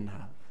 didn't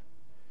have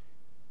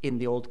in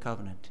the Old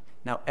Covenant.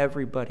 Now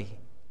everybody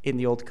in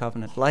the Old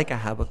Covenant, like a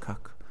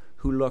Habakkuk,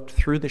 who looked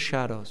through the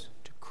shadows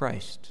to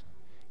Christ,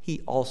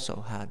 he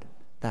also had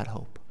that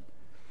hope.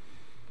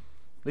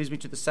 Leads me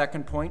to the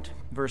second point,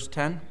 verse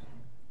 10.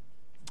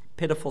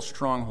 Pitiful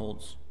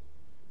strongholds.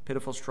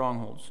 Pitiful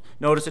strongholds.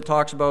 Notice it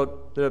talks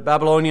about the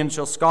Babylonians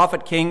shall scoff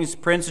at kings,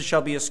 princes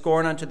shall be a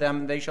scorn unto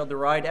them, and they shall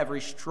deride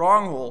every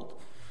stronghold.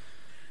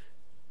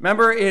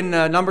 Remember in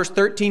Numbers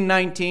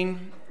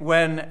 13:19,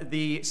 when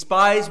the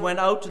spies went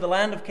out to the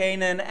land of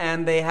Canaan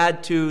and they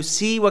had to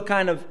see what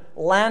kind of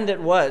land it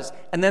was.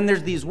 And then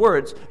there's these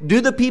words, do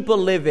the people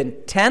live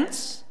in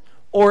tents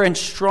or in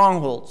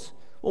strongholds?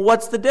 Well,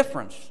 what's the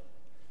difference?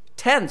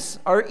 Tents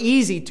are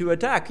easy to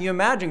attack. Can you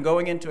imagine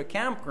going into a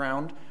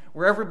campground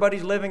where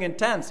everybody's living in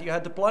tents? You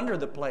had to plunder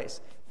the place.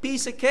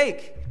 Piece of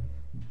cake.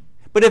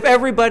 But if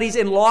everybody's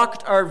in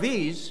locked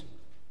RVs,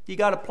 you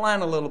got to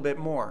plan a little bit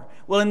more.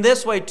 Well, in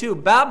this way too,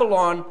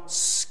 Babylon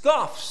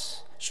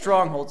scoffs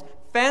strongholds.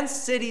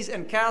 Fenced cities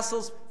and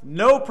castles,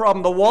 no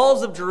problem. The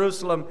walls of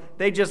Jerusalem,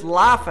 they just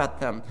laugh at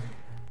them.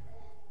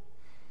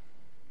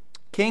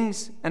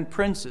 Kings and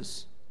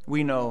princes,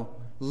 we know,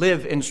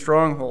 live in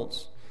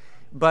strongholds.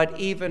 But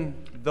even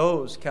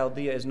those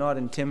Chaldea is not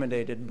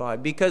intimidated by.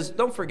 Because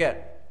don't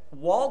forget,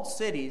 walled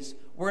cities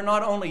were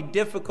not only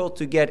difficult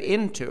to get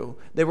into,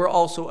 they were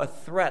also a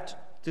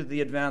threat to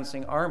the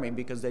advancing army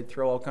because they'd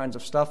throw all kinds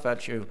of stuff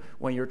at you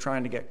when you're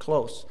trying to get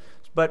close.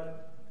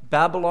 But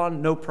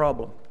Babylon, no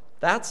problem.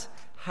 That's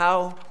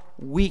how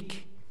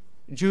weak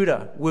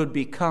Judah would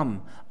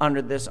become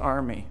under this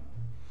army.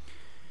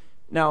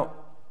 Now,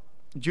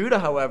 Judah,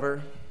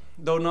 however,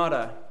 though not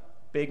a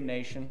big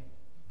nation,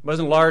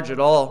 wasn't large at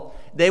all,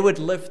 they would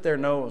lift their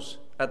nose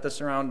at the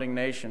surrounding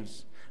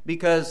nations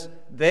because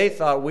they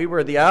thought we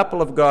were the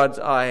apple of God's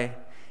eye,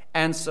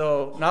 and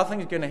so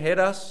nothing's going to hit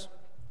us.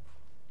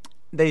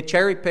 They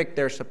cherry-picked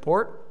their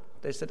support.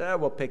 They said,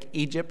 we'll pick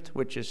Egypt,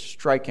 which is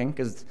striking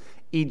because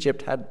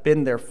Egypt had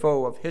been their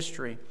foe of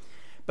history.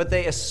 But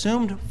they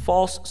assumed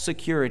false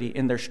security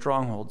in their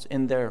strongholds,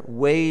 in their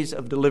ways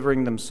of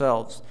delivering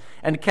themselves.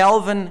 And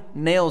Calvin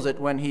nails it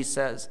when he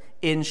says,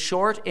 in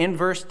short, in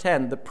verse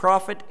 10, the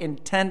prophet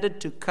intended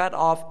to cut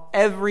off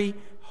every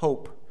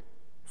hope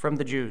from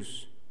the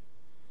Jews,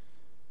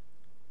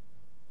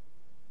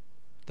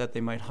 that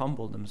they might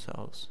humble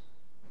themselves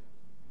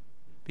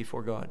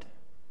before God.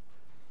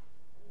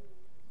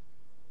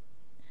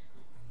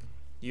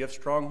 You have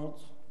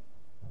strongholds?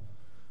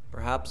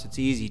 Perhaps it's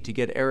easy to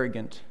get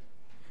arrogant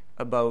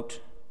about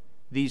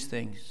these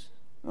things.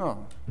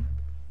 Oh,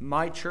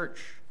 my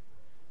church,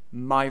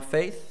 my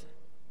faith,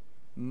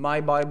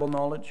 my Bible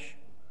knowledge,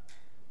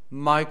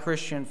 my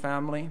Christian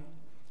family,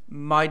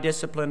 my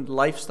disciplined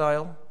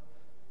lifestyle.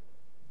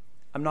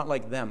 I'm not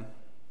like them.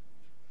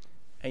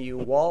 And you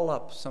wall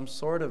up some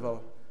sort of a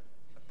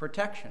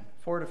protection,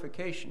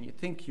 fortification. You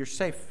think you're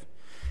safe.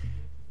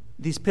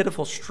 These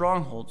pitiful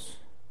strongholds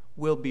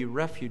will be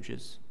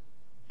refuges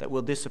that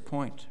will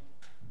disappoint.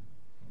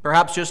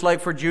 Perhaps just like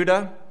for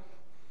Judah,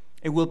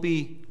 it will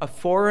be a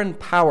foreign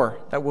power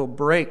that will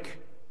break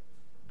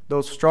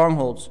those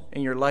strongholds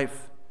in your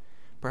life.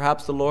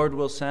 Perhaps the Lord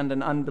will send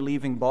an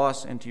unbelieving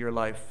boss into your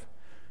life,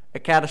 a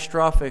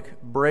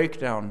catastrophic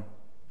breakdown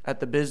at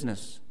the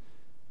business,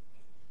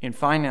 in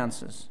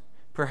finances.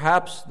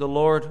 Perhaps the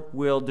Lord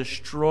will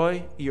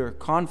destroy your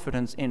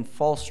confidence in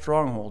false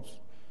strongholds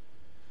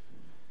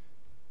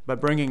by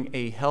bringing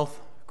a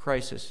health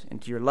crisis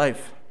into your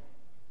life.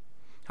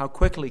 How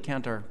quickly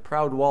can't our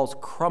proud walls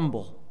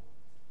crumble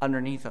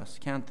underneath us,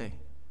 can't they?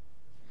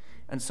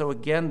 And so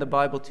again, the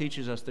Bible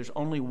teaches us there's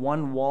only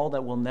one wall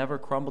that will never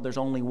crumble. There's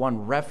only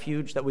one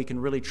refuge that we can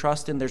really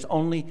trust in. There's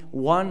only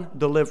one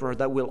deliverer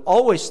that will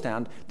always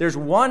stand. There's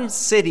one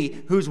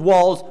city whose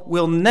walls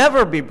will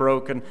never be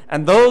broken.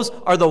 And those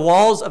are the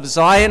walls of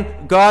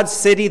Zion, God's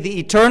city, the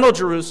eternal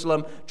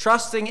Jerusalem,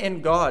 trusting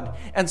in God.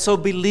 And so,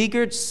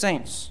 beleaguered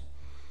saints,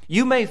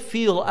 you may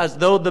feel as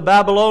though the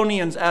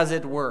Babylonians, as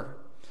it were,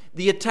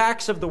 the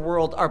attacks of the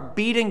world are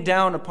beating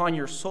down upon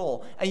your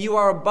soul, and you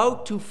are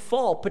about to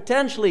fall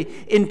potentially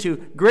into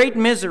great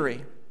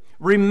misery.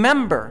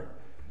 Remember,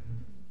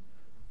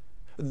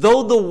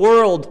 though the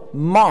world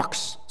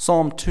mocks,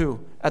 Psalm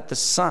 2, at the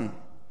Son,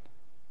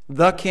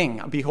 the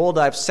King, behold,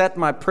 I have set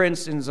my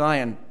prince in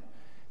Zion,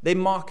 they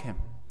mock him.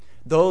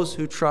 Those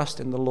who trust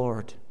in the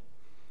Lord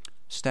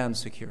stand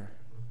secure.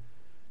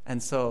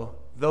 And so,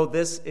 though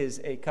this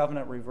is a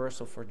covenant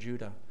reversal for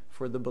Judah,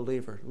 for the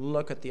believer,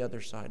 look at the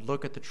other side.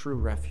 Look at the true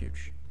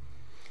refuge.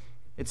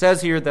 It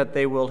says here that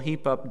they will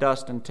heap up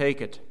dust and take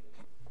it.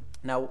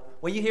 Now,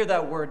 when you hear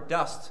that word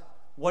dust,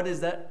 what does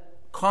that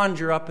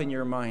conjure up in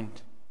your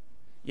mind?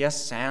 Yes,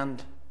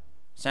 sand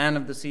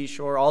of the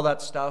seashore, all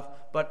that stuff.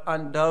 But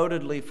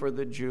undoubtedly for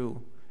the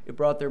Jew, it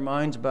brought their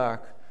minds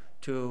back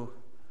to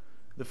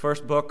the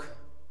first book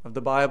of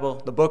the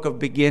Bible, the book of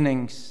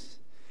beginnings,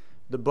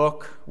 the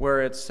book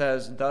where it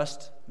says,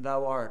 dust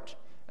thou art,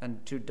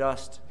 and to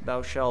dust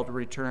thou shalt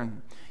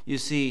return. You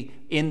see,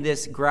 in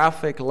this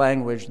graphic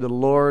language, the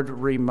Lord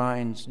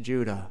reminds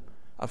Judah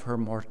of her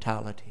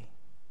mortality.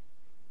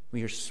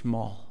 We are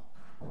small.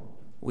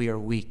 We are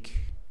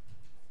weak.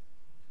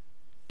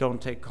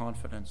 Don't take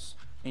confidence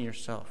in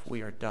yourself.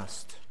 We are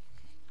dust.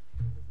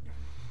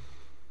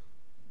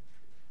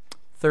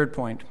 Third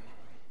point,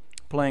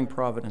 playing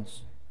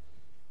providence.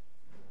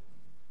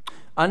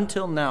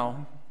 Until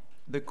now,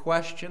 the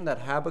question that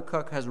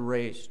Habakkuk has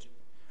raised,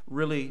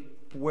 really,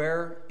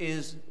 where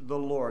is the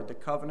Lord, the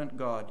covenant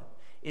God,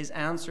 is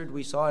answered,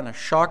 we saw, in a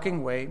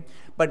shocking way,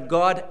 but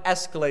God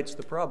escalates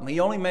the problem. He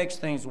only makes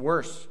things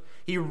worse.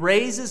 He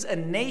raises a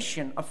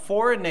nation, a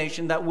foreign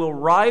nation, that will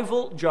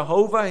rival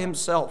Jehovah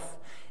himself.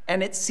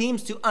 And it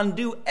seems to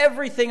undo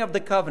everything of the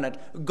covenant.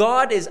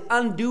 God is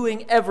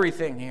undoing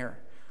everything here.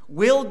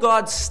 Will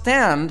God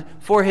stand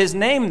for his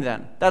name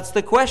then? That's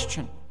the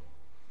question.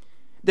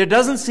 There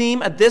doesn't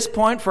seem at this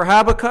point for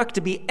Habakkuk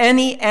to be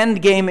any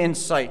end game in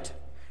sight.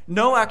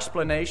 No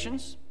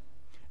explanations,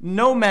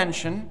 no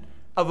mention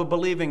of a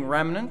believing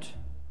remnant,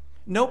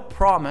 no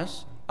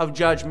promise of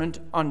judgment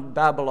on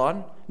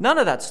Babylon, none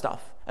of that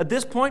stuff. At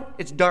this point,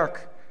 it's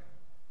dark.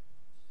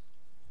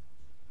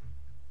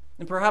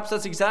 And perhaps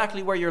that's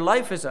exactly where your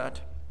life is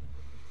at.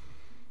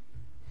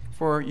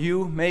 For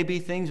you, maybe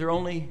things are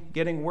only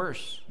getting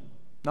worse,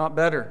 not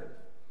better.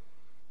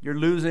 You're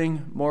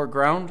losing more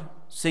ground,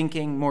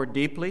 sinking more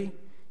deeply,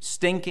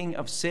 stinking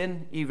of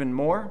sin even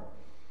more.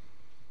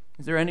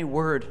 Is there any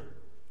word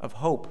of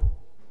hope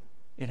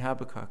in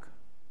Habakkuk?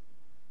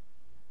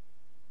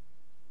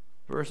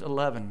 Verse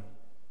 11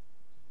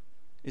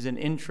 is an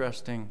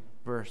interesting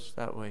verse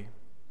that way.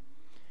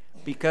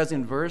 Because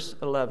in verse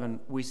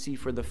 11, we see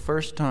for the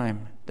first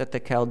time that the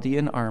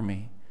Chaldean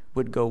army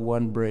would go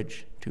one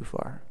bridge too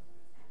far.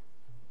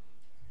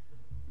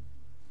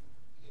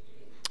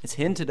 It's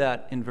hinted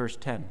at in verse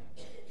 10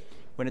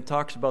 when it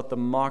talks about the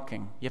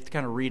mocking. You have to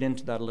kind of read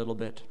into that a little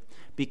bit.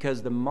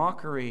 Because the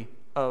mockery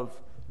of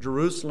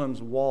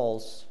Jerusalem's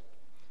walls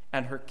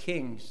and her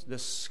kings, the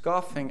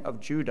scoffing of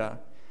Judah,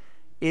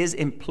 is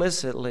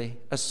implicitly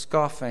a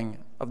scoffing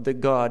of the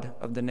God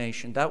of the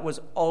nation. That was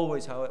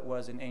always how it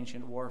was in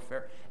ancient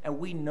warfare. And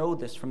we know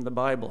this from the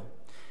Bible.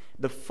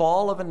 The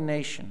fall of a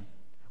nation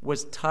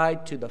was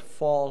tied to the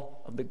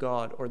fall of the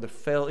God, or the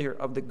failure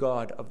of the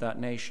God of that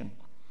nation.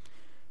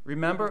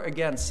 Remember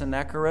again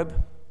Sennacherib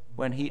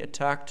when he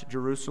attacked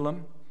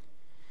Jerusalem?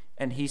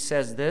 And he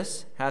says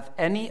this, hath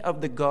any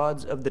of the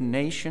gods of the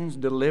nations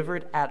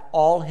delivered at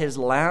all his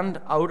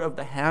land out of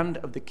the hand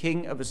of the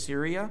king of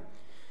Assyria?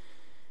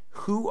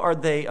 Who are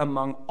they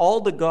among all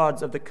the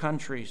gods of the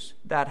countries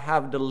that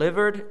have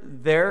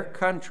delivered their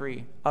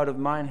country out of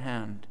mine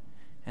hand?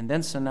 And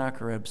then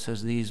Sennacherib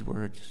says these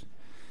words,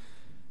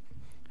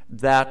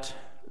 that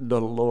the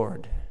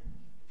Lord,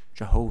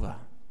 Jehovah,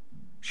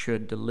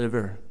 should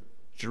deliver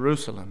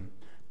Jerusalem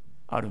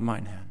out of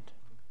mine hand.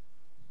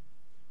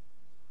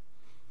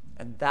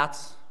 And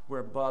that's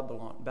where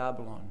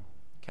Babylon,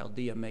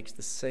 Chaldea, makes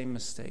the same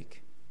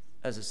mistake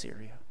as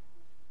Assyria.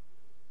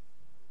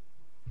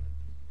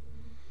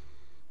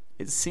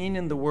 It's seen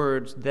in the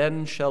words,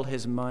 then shall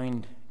his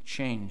mind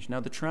change. Now,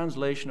 the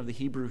translation of the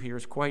Hebrew here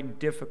is quite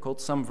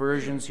difficult. Some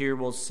versions here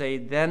will say,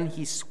 then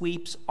he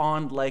sweeps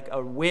on like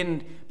a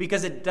wind,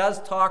 because it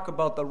does talk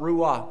about the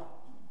ruach,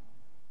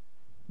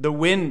 the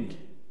wind.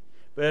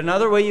 But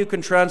another way you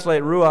can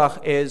translate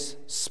ruach is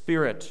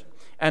spirit.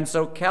 And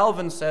so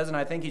Calvin says, and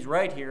I think he's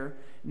right here,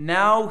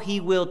 now he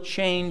will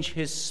change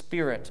his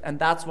spirit. And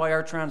that's why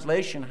our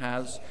translation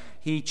has,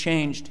 he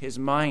changed his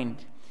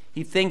mind.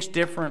 He thinks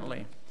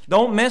differently.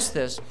 Don't miss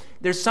this.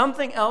 There's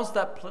something else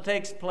that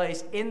takes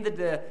place in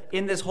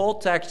this whole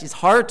text. It's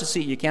hard to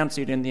see. You can't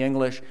see it in the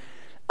English.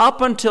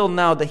 Up until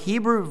now, the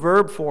Hebrew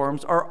verb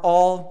forms are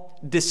all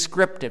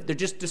descriptive. They're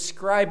just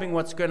describing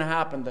what's going to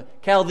happen. The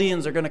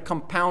Chaldeans are going to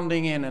come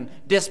pounding in and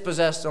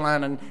dispossess the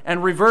land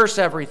and reverse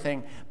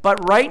everything.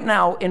 But right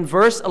now, in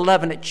verse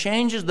 11, it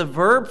changes the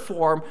verb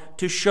form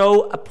to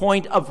show a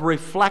point of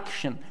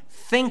reflection,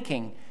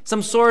 thinking,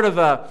 some sort of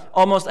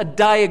almost a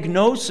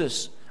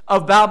diagnosis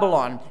of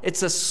Babylon.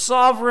 It's a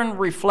sovereign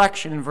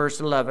reflection in verse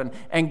 11.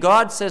 And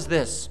God says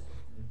this,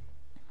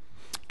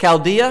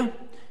 Chaldea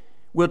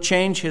will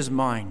change his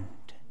mind,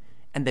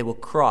 and they will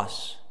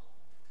cross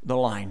the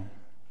line.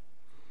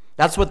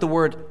 That's what the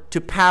word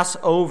to pass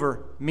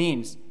over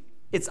means.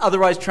 It's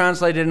otherwise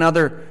translated in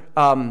other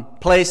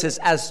places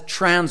as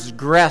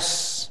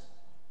transgress,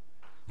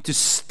 to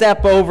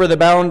step over the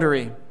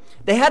boundary.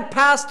 They had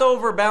passed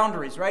over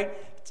boundaries, right?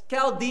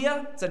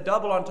 Chaldea, it's a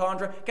double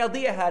entendre.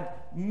 Chaldea had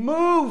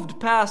moved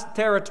past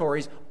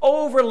territories,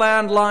 over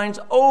land lines,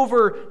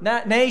 over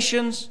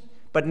nations,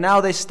 but now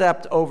they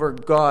stepped over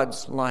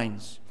God's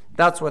lines.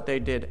 That's what they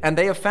did. And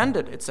they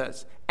offended, it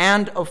says,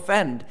 and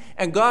offend.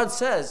 And God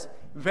says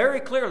very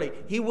clearly,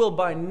 he will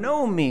by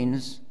no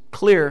means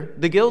clear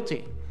the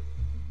guilty.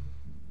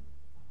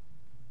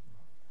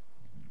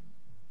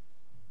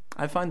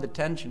 I find the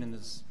tension in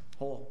this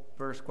whole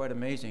verse quite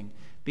amazing,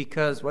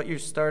 because what you're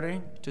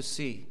starting to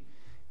see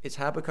is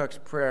Habakkuk's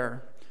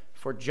prayer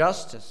for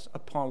justice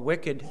upon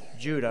wicked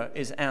Judah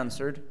is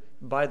answered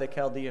by the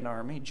Chaldean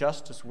army.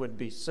 Justice would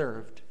be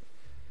served.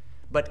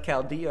 But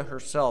Chaldea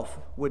herself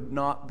would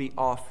not be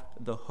off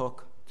the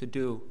hook to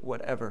do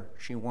whatever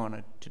she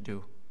wanted to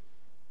do.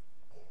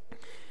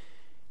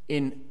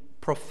 In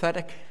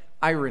prophetic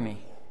irony,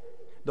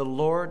 the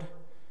Lord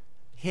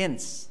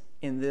hints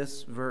in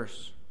this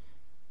verse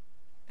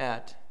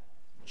at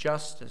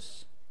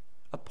justice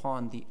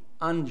upon the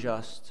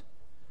unjust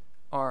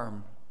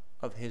arm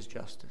of his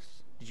justice.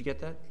 Did you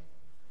get that?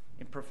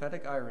 In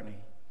prophetic irony,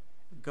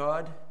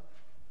 God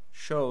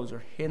shows or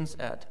hints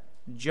at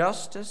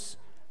justice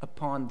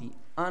upon the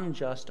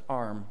unjust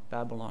arm,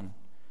 Babylon,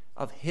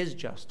 of his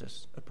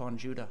justice upon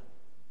Judah.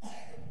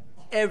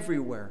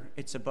 Everywhere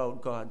it's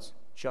about God's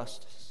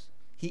justice.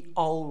 He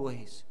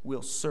always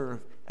will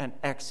serve and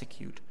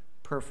execute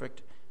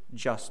perfect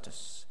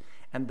justice.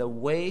 And the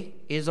way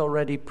is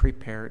already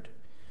prepared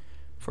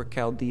for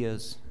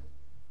Chaldea's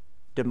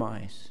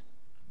demise.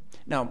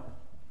 Now,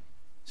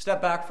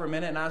 step back for a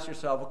minute and ask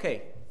yourself,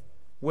 okay,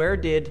 where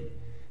did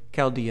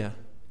Chaldea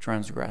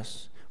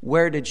transgress?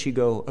 Where did she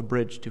go a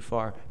bridge too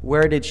far?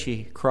 Where did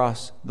she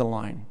cross the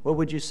line? What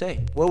would you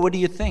say? What do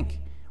you think?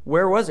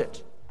 Where was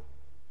it?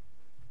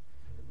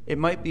 It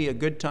might be a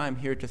good time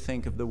here to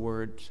think of the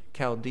word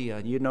Chaldea.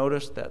 You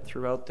notice that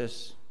throughout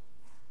this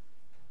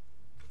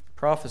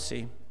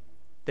prophecy,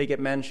 they get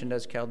mentioned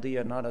as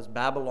Chaldea, not as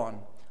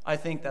Babylon. I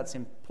think that's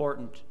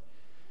important.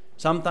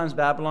 Sometimes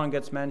Babylon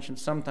gets mentioned,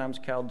 sometimes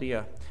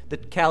Chaldea. The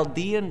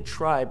Chaldean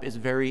tribe is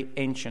very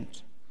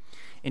ancient.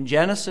 In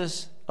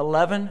Genesis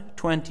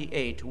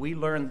 11:28, we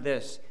learn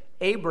this.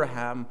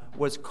 Abraham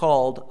was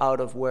called out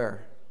of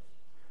where?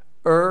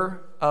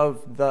 Ur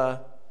of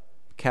the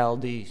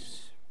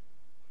Chaldees.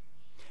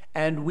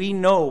 And we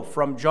know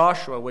from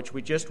Joshua, which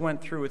we just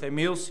went through with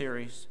Emil's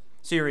series,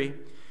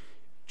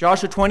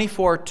 Joshua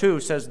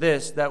 24:2 says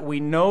this, that we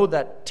know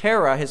that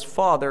Terah, his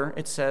father,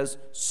 it says,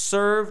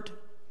 served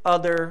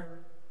other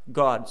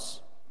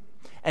gods.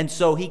 And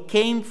so he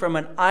came from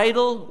an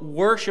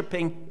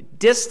idol-worshipping,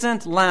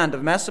 distant land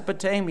of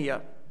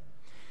Mesopotamia.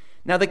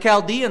 Now the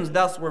Chaldeans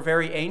thus were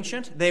very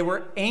ancient. They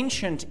were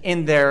ancient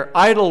in their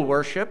idol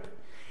worship,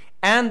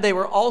 and they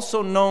were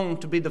also known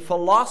to be the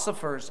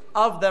philosophers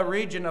of the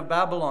region of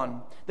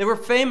Babylon. They were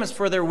famous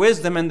for their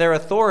wisdom and their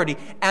authority,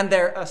 and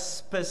they're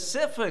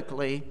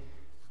specifically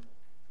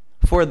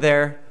for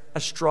their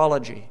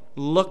astrology,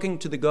 looking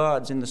to the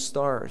gods in the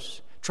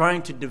stars,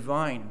 trying to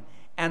divine.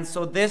 And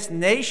so this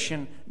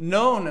nation,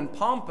 known and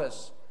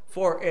pompous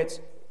for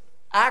its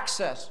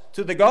access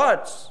to the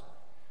gods,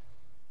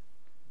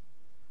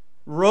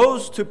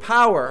 rose to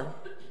power,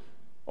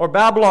 or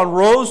Babylon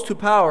rose to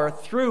power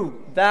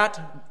through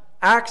that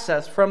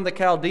access from the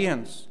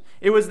Chaldeans.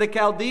 It was the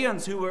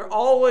Chaldeans who were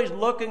always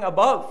looking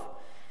above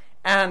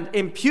and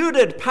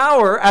imputed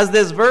power, as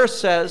this verse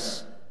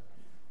says,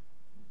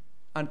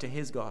 unto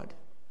his God.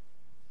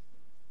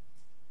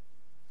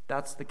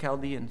 That's the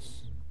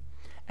Chaldeans.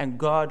 And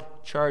God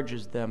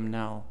charges them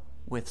now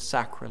with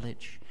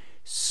sacrilege.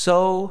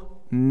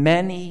 So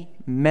many,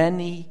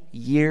 many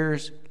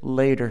years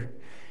later,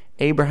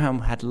 Abraham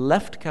had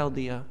left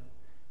Chaldea,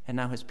 and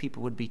now his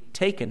people would be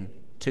taken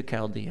to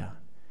Chaldea.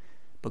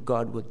 But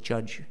God would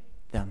judge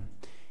them.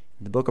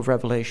 In the book of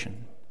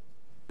Revelation,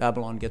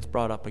 Babylon gets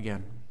brought up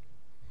again.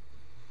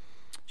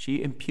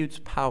 She imputes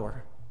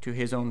power to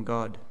his own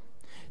God.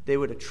 They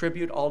would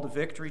attribute all the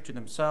victory to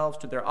themselves,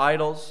 to their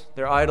idols.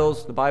 Their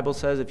idols, the Bible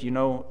says, if you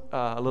know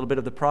a little bit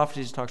of the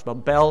prophecies, it talks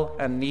about Bel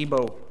and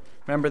Nebo.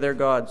 Remember their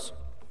gods.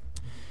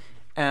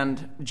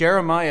 And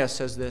Jeremiah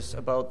says this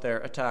about their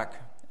attack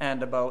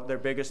and about their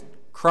biggest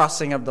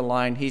crossing of the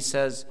line. He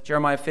says,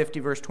 Jeremiah 50,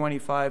 verse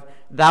 25,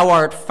 "Thou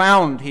art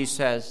found," he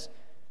says,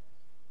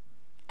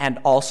 "and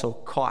also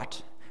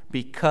caught,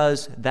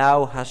 because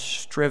thou hast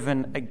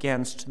striven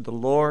against the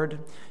Lord.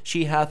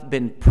 She hath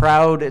been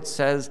proud," it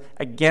says,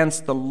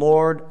 "against the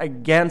Lord,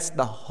 against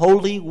the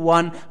Holy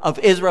One of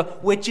Israel,"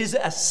 which is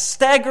a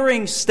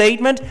staggering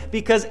statement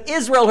because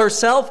Israel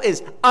herself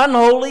is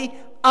unholy,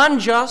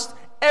 unjust,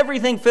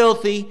 everything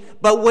filthy.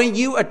 But when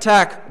you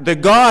attack the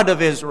God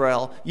of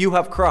Israel, you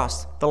have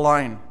crossed the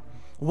line.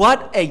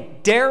 What a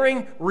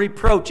daring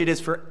reproach it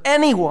is for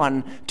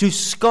anyone to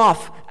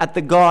scoff at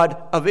the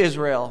God of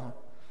Israel.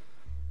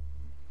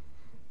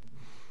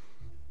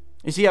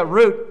 You see, at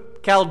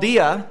root,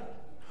 Chaldea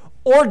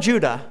or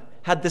Judah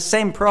had the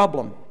same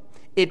problem.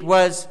 It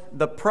was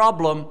the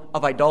problem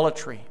of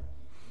idolatry.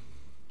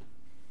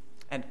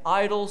 And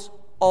idols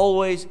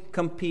always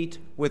compete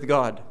with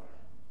God.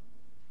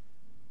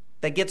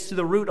 That gets to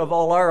the root of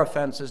all our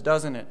offenses,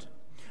 doesn't it?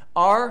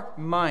 Our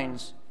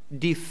minds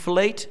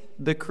deflate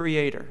the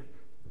Creator,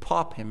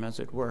 pop him,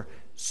 as it were,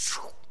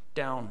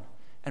 down,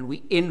 and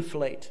we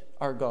inflate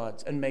our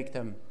gods and make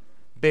them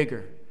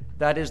bigger.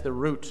 That is the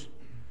root.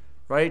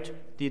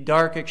 Right? The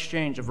dark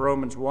exchange of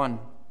Romans 1.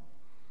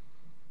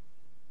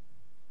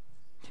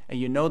 And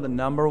you know the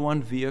number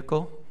one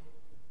vehicle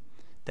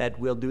that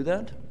will do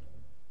that?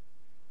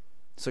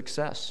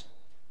 Success.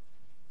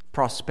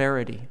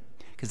 Prosperity.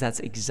 Because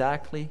that's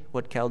exactly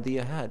what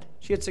Chaldea had.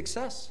 She had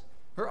success.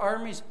 Her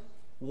armies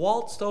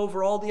waltzed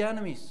over all the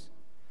enemies.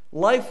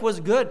 Life was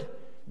good.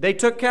 They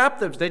took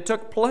captives. They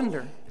took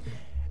plunder.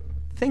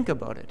 Think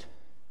about it.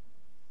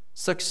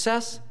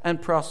 Success and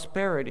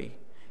prosperity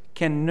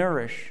can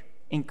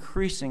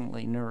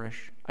increasingly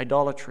nourish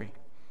idolatry.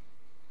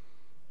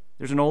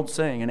 There's an old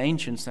saying, an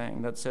ancient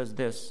saying that says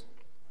this: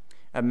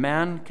 a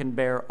man can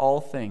bear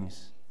all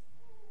things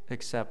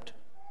except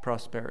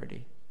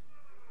prosperity.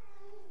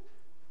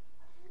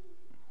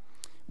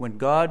 When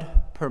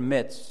God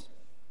permits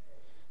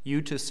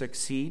you to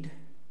succeed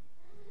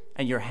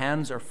and your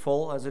hands are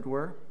full, as it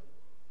were,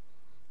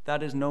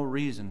 that is no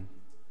reason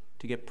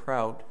to get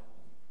proud.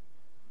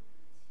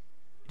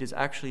 It is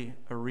actually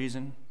a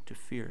reason to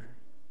fear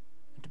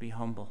and to be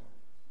humble.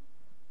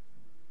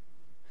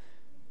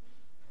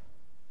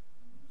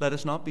 Let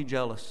us not be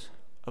jealous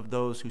of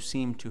those who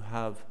seem to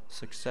have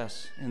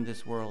success in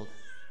this world.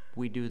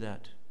 We do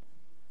that.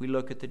 We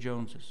look at the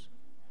Joneses.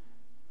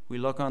 We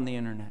look on the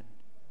internet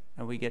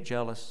and we get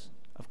jealous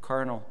of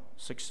carnal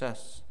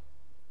success.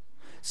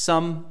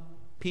 Some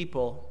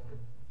people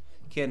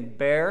can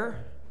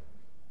bear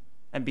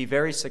and be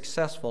very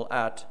successful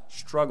at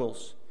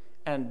struggles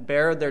and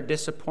bear their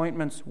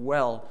disappointments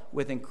well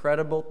with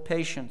incredible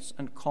patience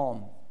and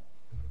calm.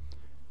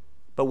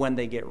 But when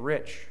they get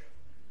rich,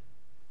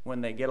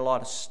 when they get a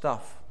lot of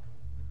stuff,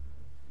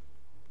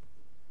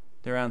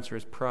 their answer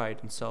is pride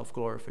and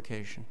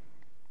self-glorification.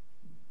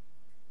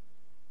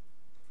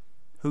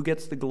 Who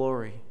gets the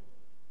glory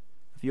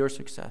of your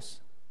success?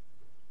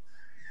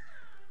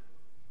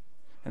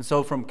 And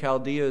so from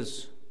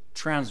Chaldea's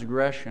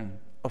transgression,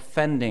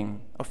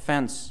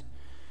 offense,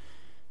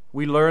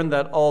 we learn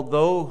that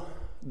although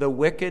the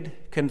wicked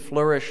can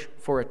flourish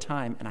for a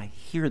time, and I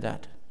hear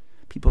that,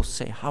 people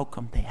say, how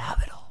come they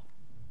have it all?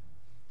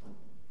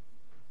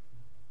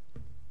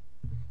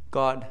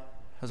 God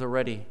has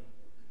already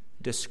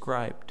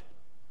described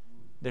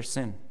their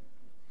sin,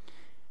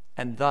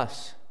 and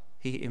thus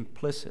he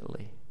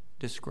implicitly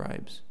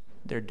describes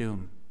their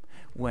doom.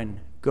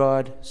 When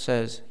God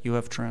says, you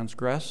have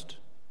transgressed,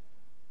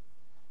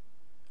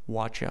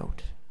 watch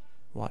out,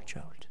 watch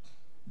out.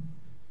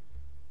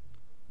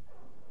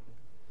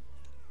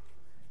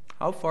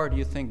 How far do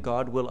you think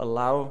God will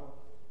allow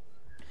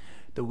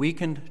the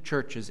weakened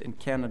churches in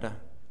Canada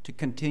to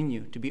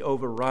continue to be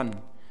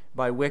overrun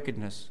by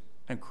wickedness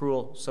and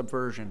cruel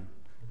subversion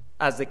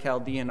as the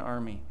Chaldean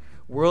army?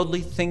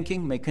 Worldly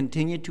thinking may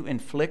continue to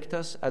inflict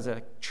us as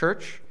a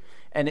church,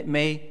 and it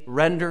may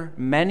render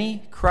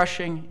many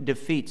crushing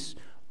defeats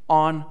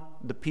on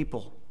the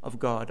people of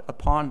God,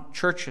 upon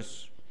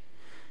churches.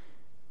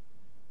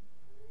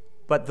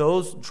 But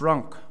those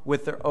drunk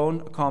with their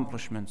own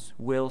accomplishments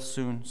will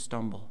soon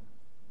stumble.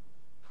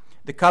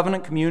 The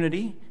covenant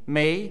community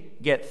may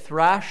get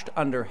thrashed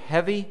under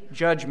heavy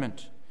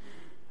judgment,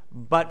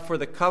 but for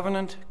the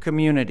covenant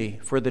community,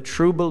 for the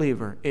true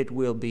believer, it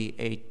will be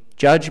a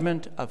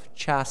judgment of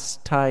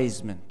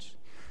chastisement.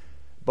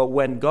 But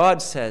when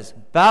God says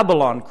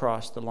Babylon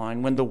crossed the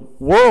line, when the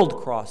world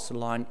crossed the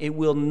line, it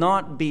will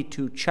not be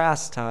to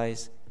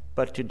chastise,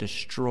 but to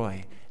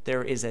destroy.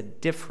 There is a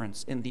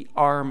difference in the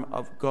arm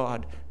of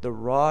God. The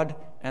rod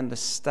and the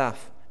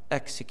staff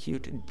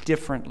execute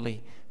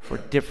differently for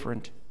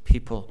different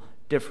people,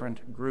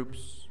 different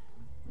groups.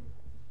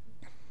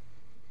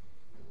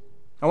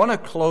 I want to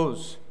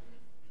close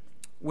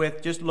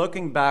with just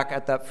looking back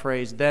at that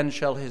phrase, then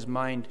shall his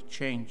mind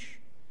change.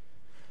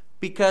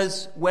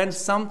 Because when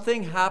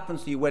something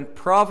happens to you, when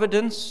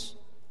providence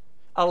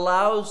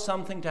allows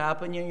something to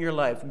happen in your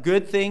life,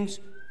 good things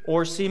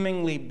or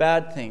seemingly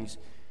bad things,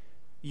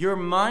 your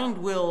mind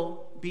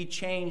will be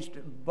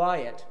changed by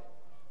it.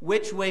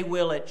 Which way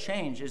will it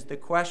change is the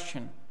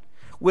question.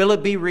 Will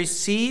it be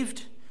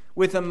received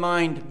with a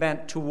mind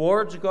bent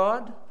towards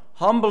God,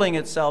 humbling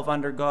itself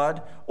under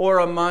God, or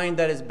a mind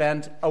that is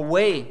bent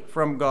away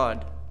from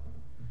God?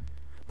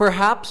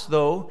 Perhaps,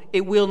 though,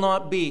 it will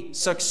not be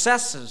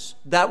successes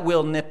that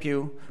will nip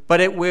you,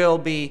 but it will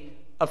be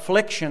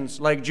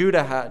afflictions like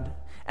Judah had.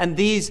 And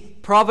these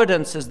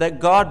providences that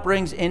God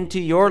brings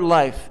into your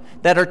life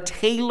that are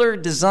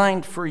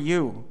tailor-designed for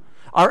you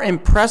are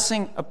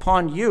impressing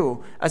upon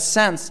you a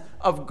sense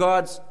of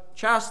God's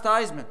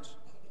chastisement.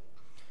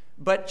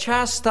 But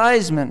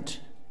chastisement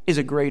is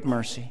a great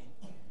mercy.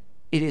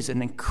 It is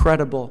an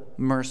incredible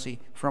mercy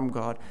from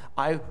God.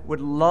 I would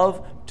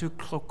love to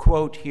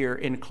quote here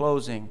in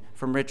closing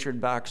from Richard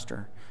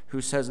Baxter,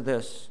 who says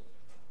this: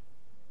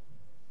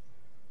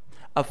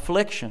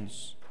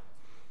 afflictions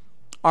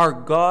are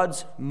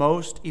God's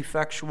most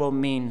effectual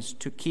means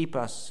to keep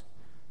us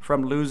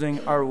from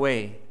losing our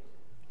way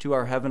to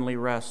our heavenly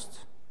rest.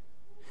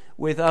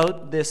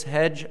 Without this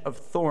hedge of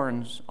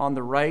thorns on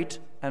the right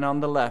and on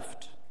the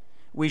left,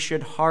 we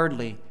should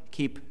hardly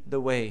keep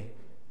the way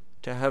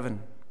to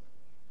heaven.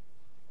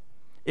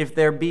 If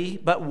there be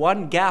but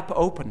one gap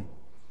open,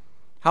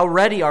 how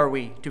ready are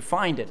we to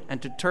find it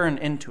and to turn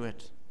into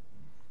it?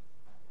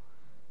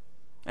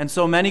 And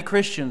so many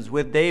Christians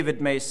with David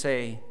may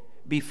say,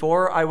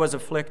 before I was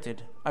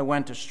afflicted, I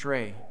went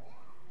astray.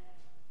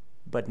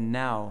 but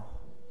now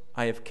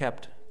I have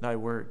kept thy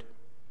word.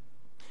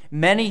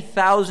 Many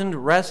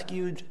thousand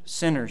rescued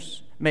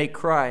sinners may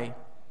cry,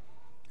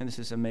 and this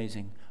is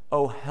amazing,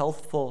 O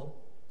healthful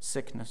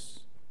sickness,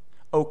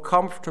 O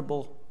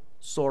comfortable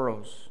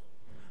sorrows,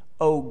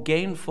 O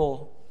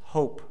gainful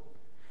hope,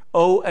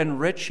 O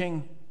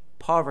enriching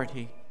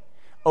poverty,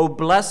 O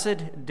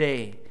blessed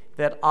day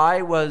that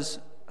I was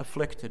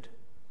afflicted.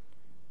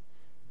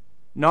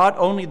 Not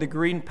only the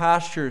green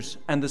pastures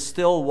and the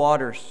still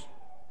waters,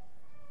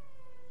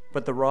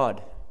 but the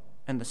rod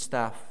and the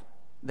staff,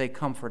 they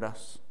comfort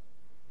us.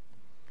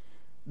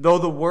 Though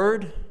the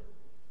Word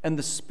and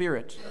the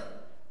Spirit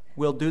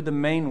will do the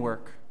main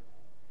work,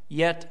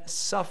 yet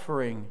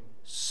suffering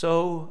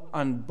so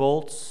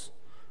unbolts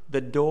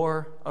the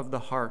door of the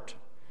heart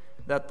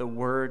that the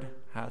Word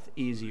hath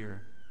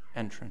easier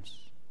entrance.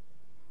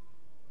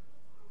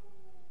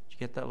 Did you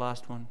get that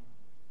last one?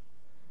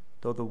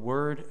 Though the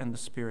Word and the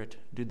Spirit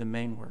do the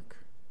main work,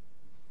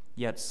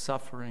 yet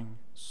suffering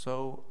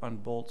so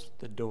unbolts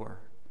the door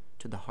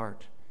to the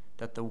heart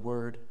that the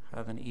Word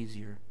have an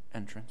easier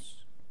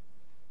entrance.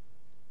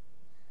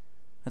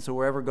 And so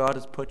wherever God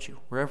has put you,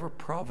 wherever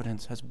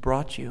providence has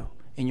brought you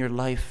in your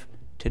life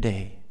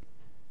today,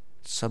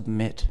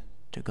 submit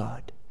to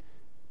God.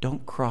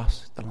 Don't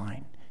cross the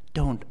line.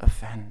 Don't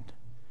offend.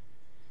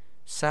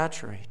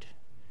 Saturate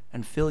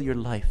and fill your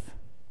life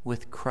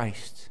with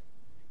Christ.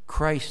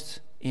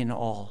 Christ in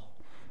all.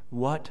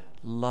 What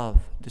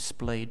love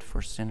displayed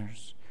for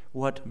sinners.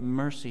 What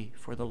mercy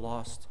for the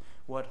lost.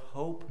 What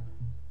hope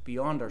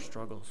beyond our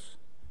struggles.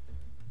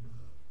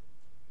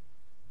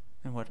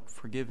 And what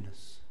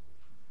forgiveness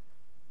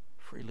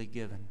freely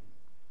given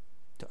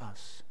to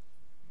us.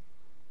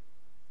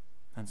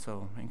 And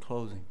so, in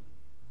closing,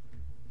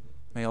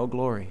 may all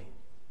glory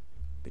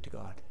be to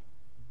God.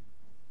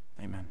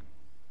 Amen.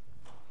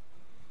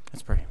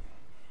 Let's pray.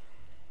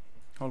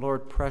 Oh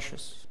Lord,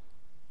 precious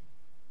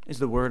is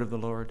the word of the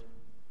Lord.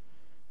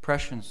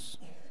 Precious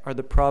are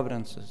the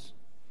providences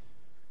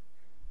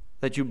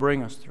that you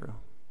bring us through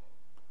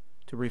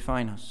to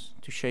refine us,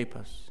 to shape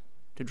us,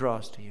 to draw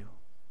us to you.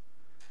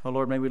 Oh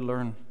Lord, may we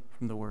learn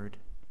from the word.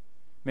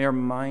 May our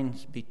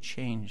minds be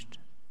changed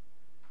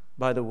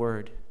by the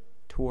word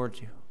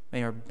towards you.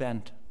 May our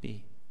bent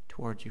be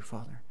towards you,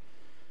 Father.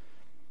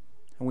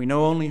 And we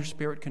know only your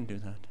Spirit can do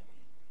that.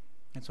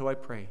 And so I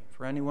pray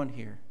for anyone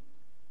here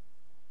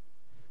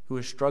who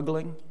is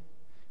struggling,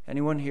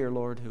 anyone here,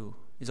 Lord, who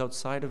is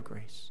outside of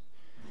grace,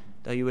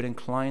 that you would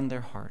incline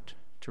their heart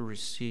to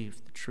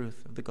receive the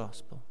truth of the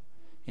gospel.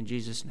 In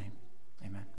Jesus' name, amen.